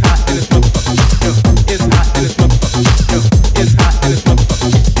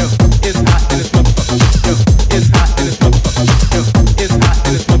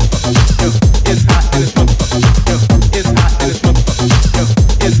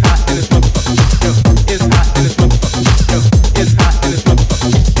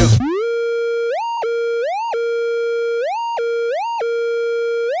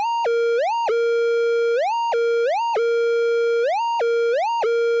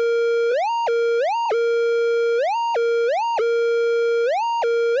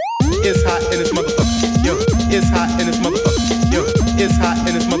 It's hot in this motherfucker. Yo, it's hot in this motherfucker. Yo, it's hot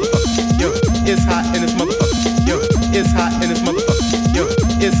in this motherfucker. Yo, it's hot in this motherfucker. Yo, it's hot in this motherfucker. Yo,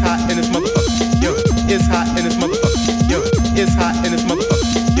 it's hot in this motherfucker. Yo, it's hot in this motherfucker. Yo, it's hot in this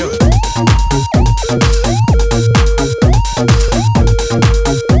motherfucker. Yo.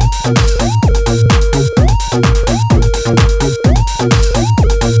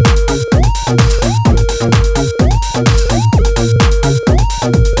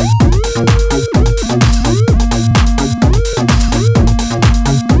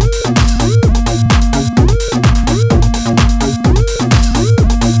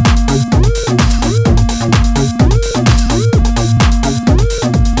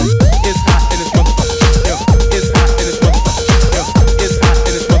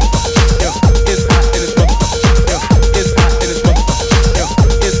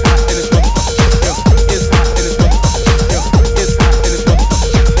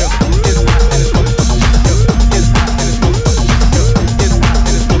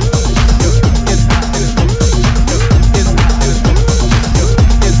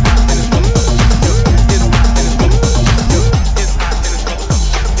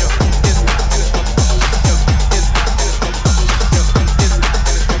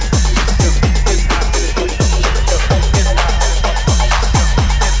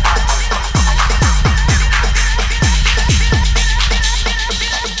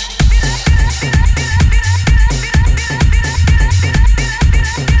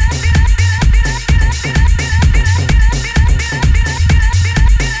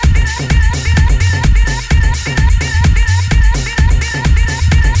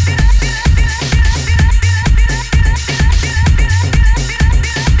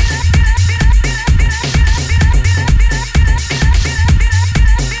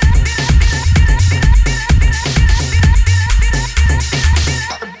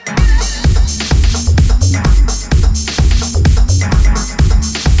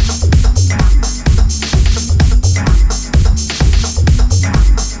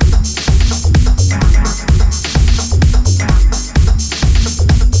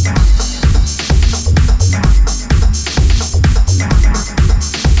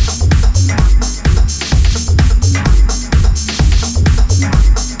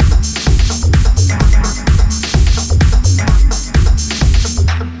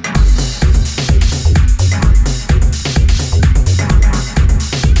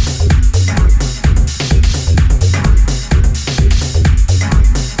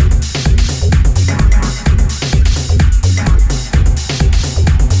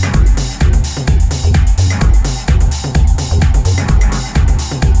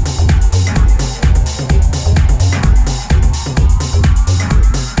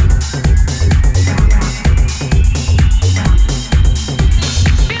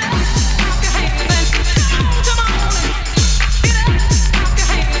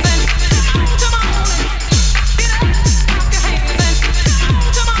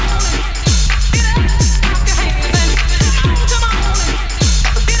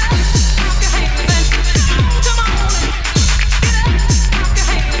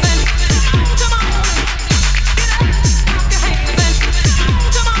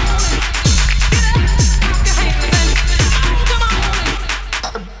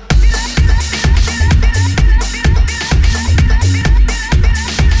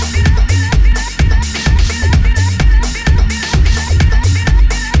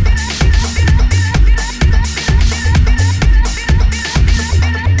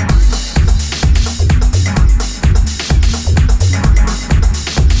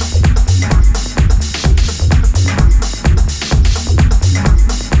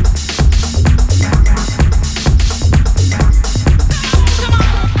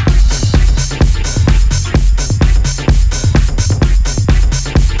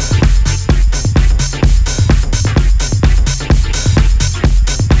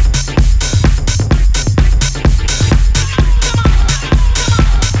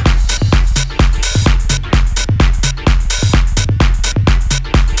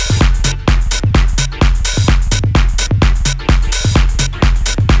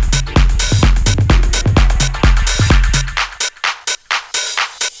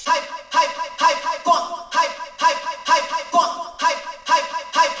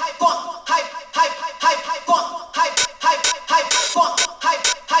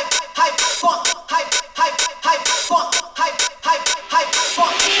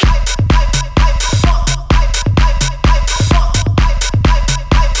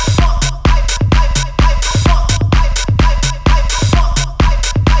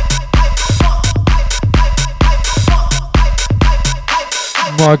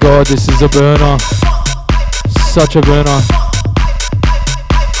 my god, this is a burner. Such a burner.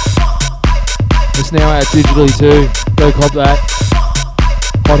 It's now out digitally too. Go cop that.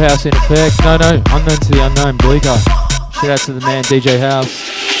 Hot House in effect. No, Unknown to the Unknown, Bleaker. Shout out to the man, DJ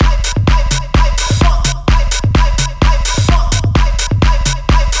House.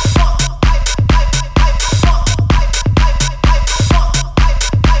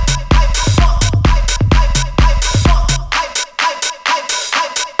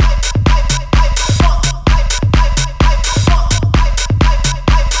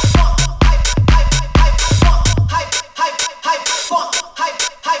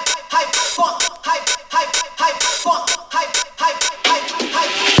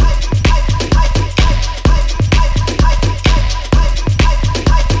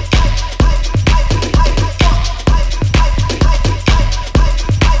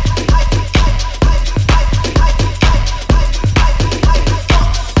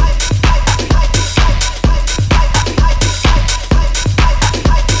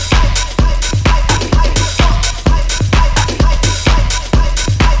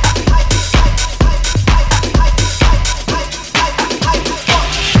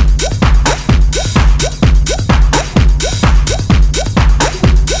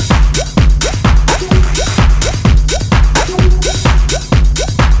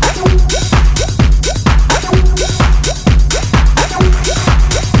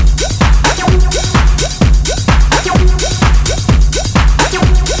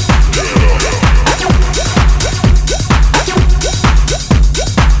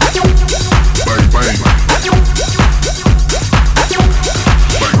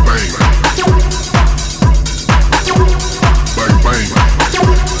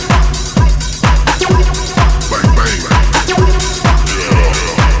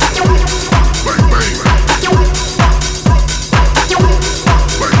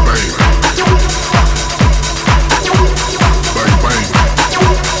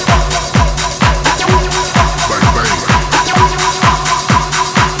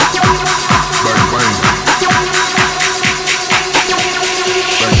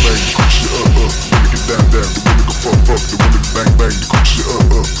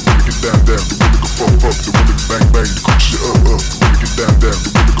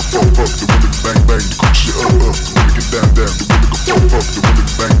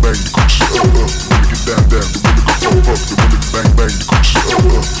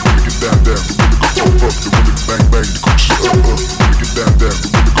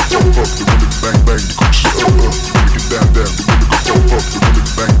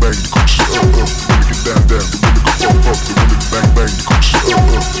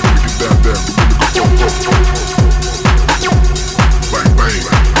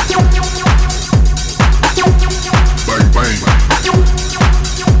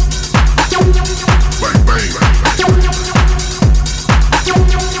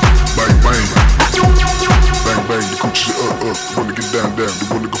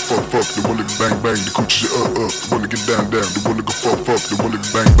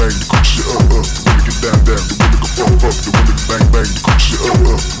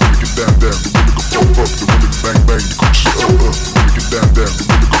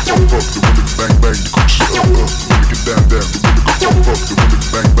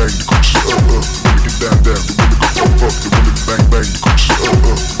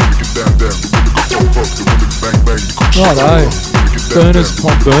 Righto. Burners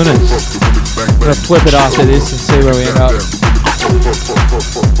upon burners. I'm going to flip it after this and see where we end up.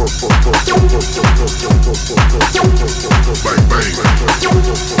 Bang, bang.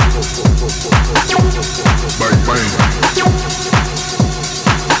 Bang, bang.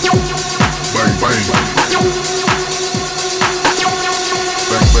 Bang, bang.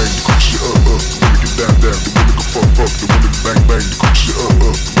 Bang, bang, you cook shit up. When we get down, the winner go fuck. The winner bang, bang, you cook shit up.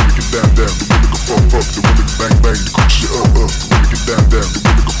 When we get down, the winner go fuck. The winner bang, bang, you cook shit up. When we get down, the winner go fuck. The winner bang, bang, you cook shit up. When we get down, the winner go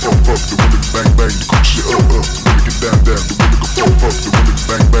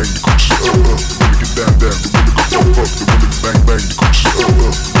fuck. The winner bang, bang, you cook shit up. When we get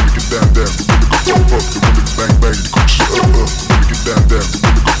down, the winner go fuck. The winner bang, bang, you cook shit up. When we get down, the winner go fuck. The winner bang, bang, you cook shit up. When we get down, the winner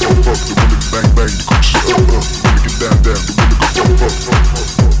go fuck. The winner bang, bang, you cook shit up. When we get down, the winner go fuck.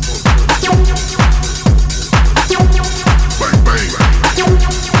 Bang, bang.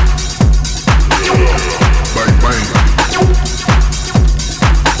 Bang, bang.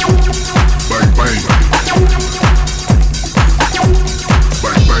 Bang, bang.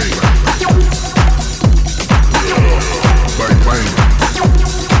 Bang, bang. Bang, bang.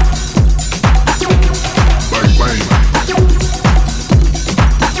 Bang, bang.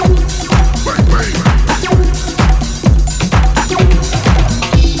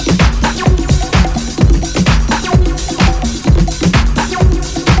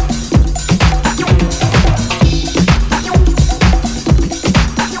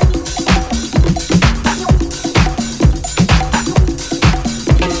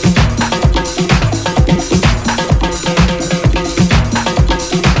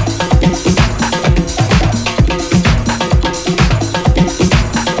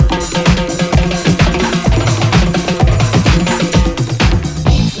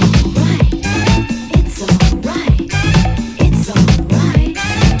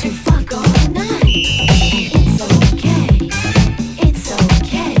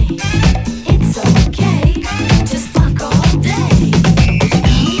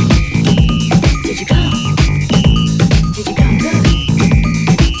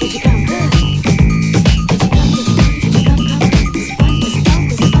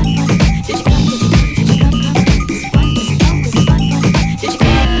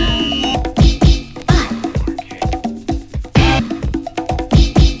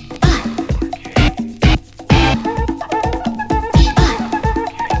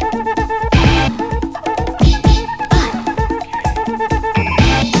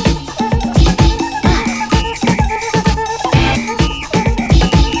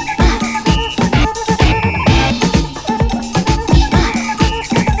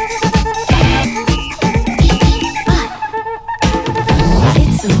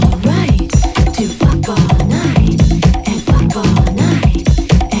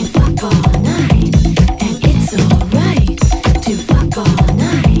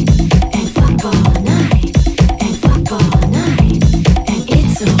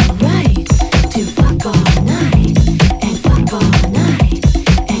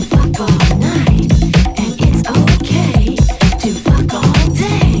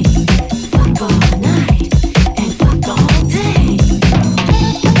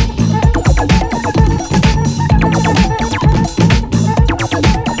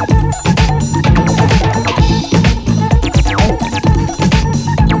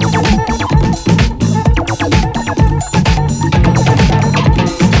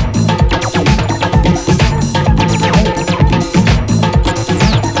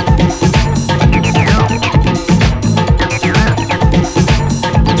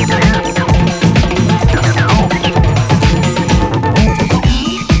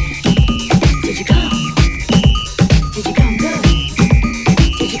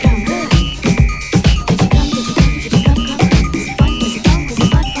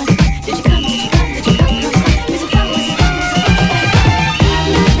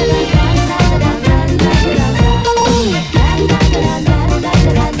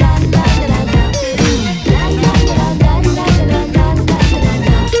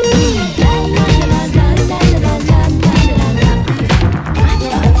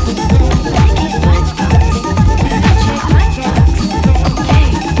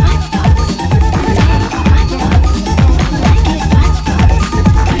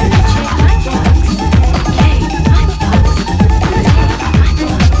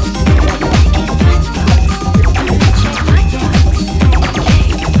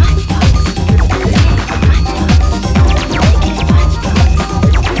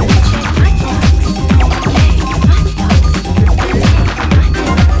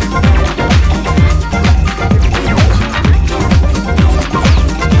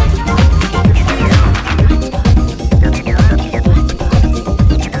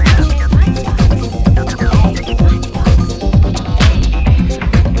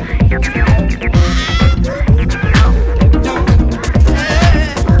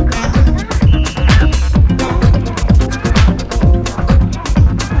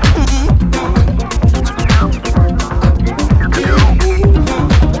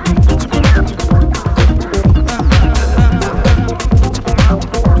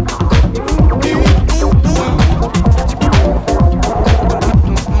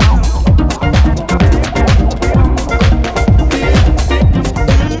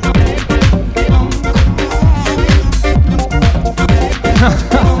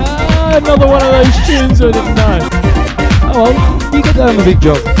 Another one of those tunes I didn't know. Oh well, you get done a big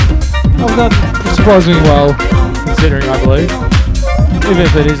job. I've done surprisingly well, considering I believe. Even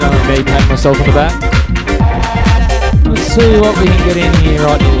if it is only me patting myself on the back. Let's see what we can get in here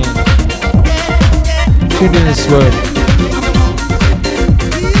right near the end. Tuned in to Swerve.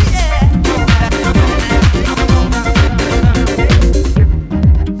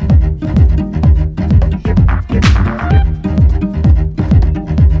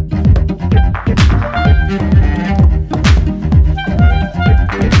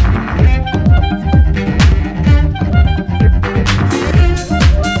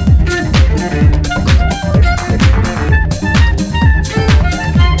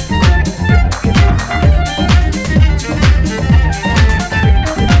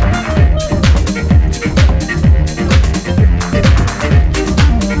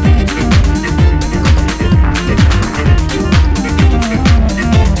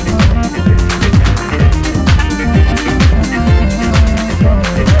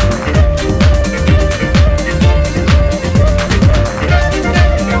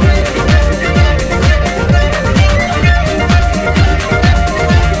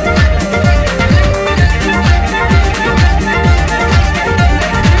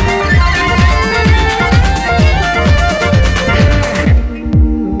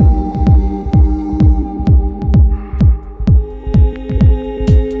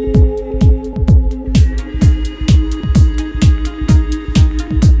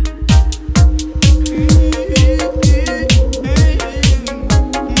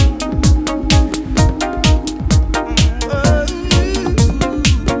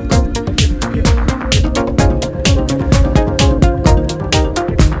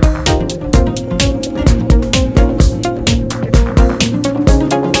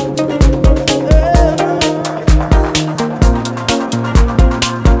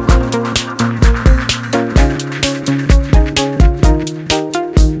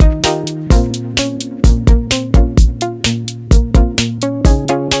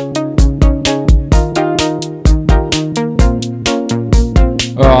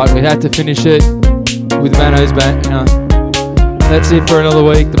 We had to finish it with Mano's back. That's it for another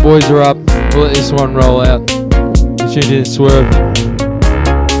week. The boys are up. We'll let this one roll out. You tuned in to Swerve.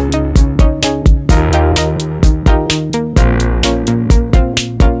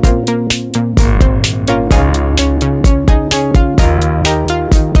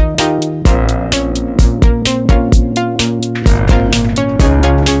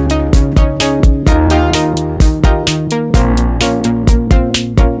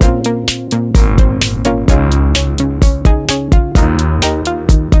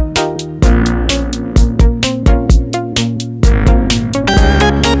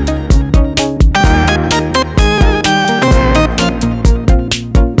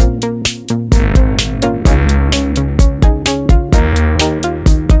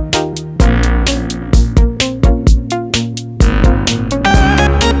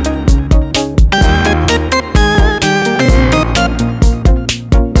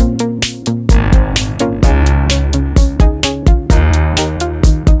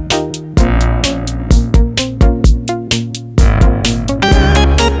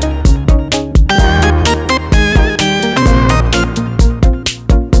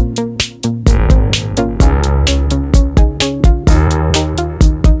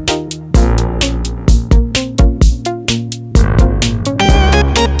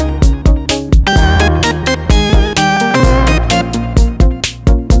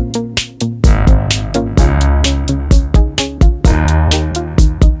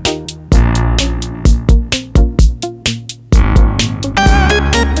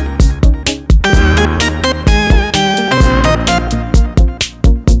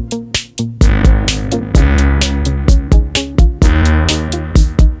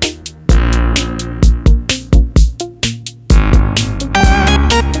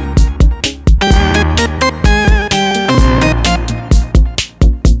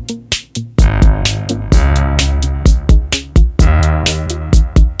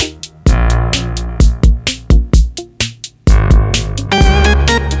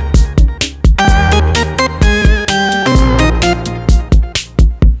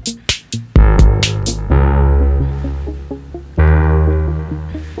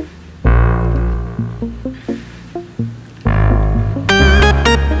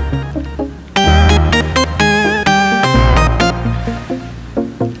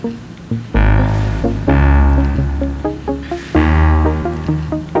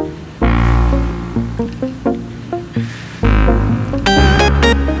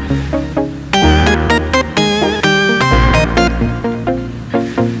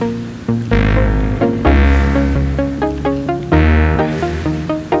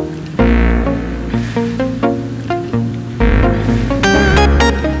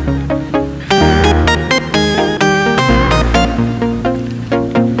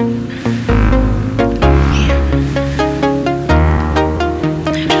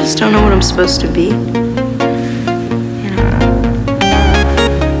 supposed to be. You know,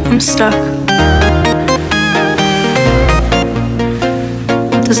 I'm stuck.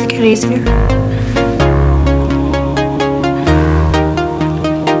 Does it get easier?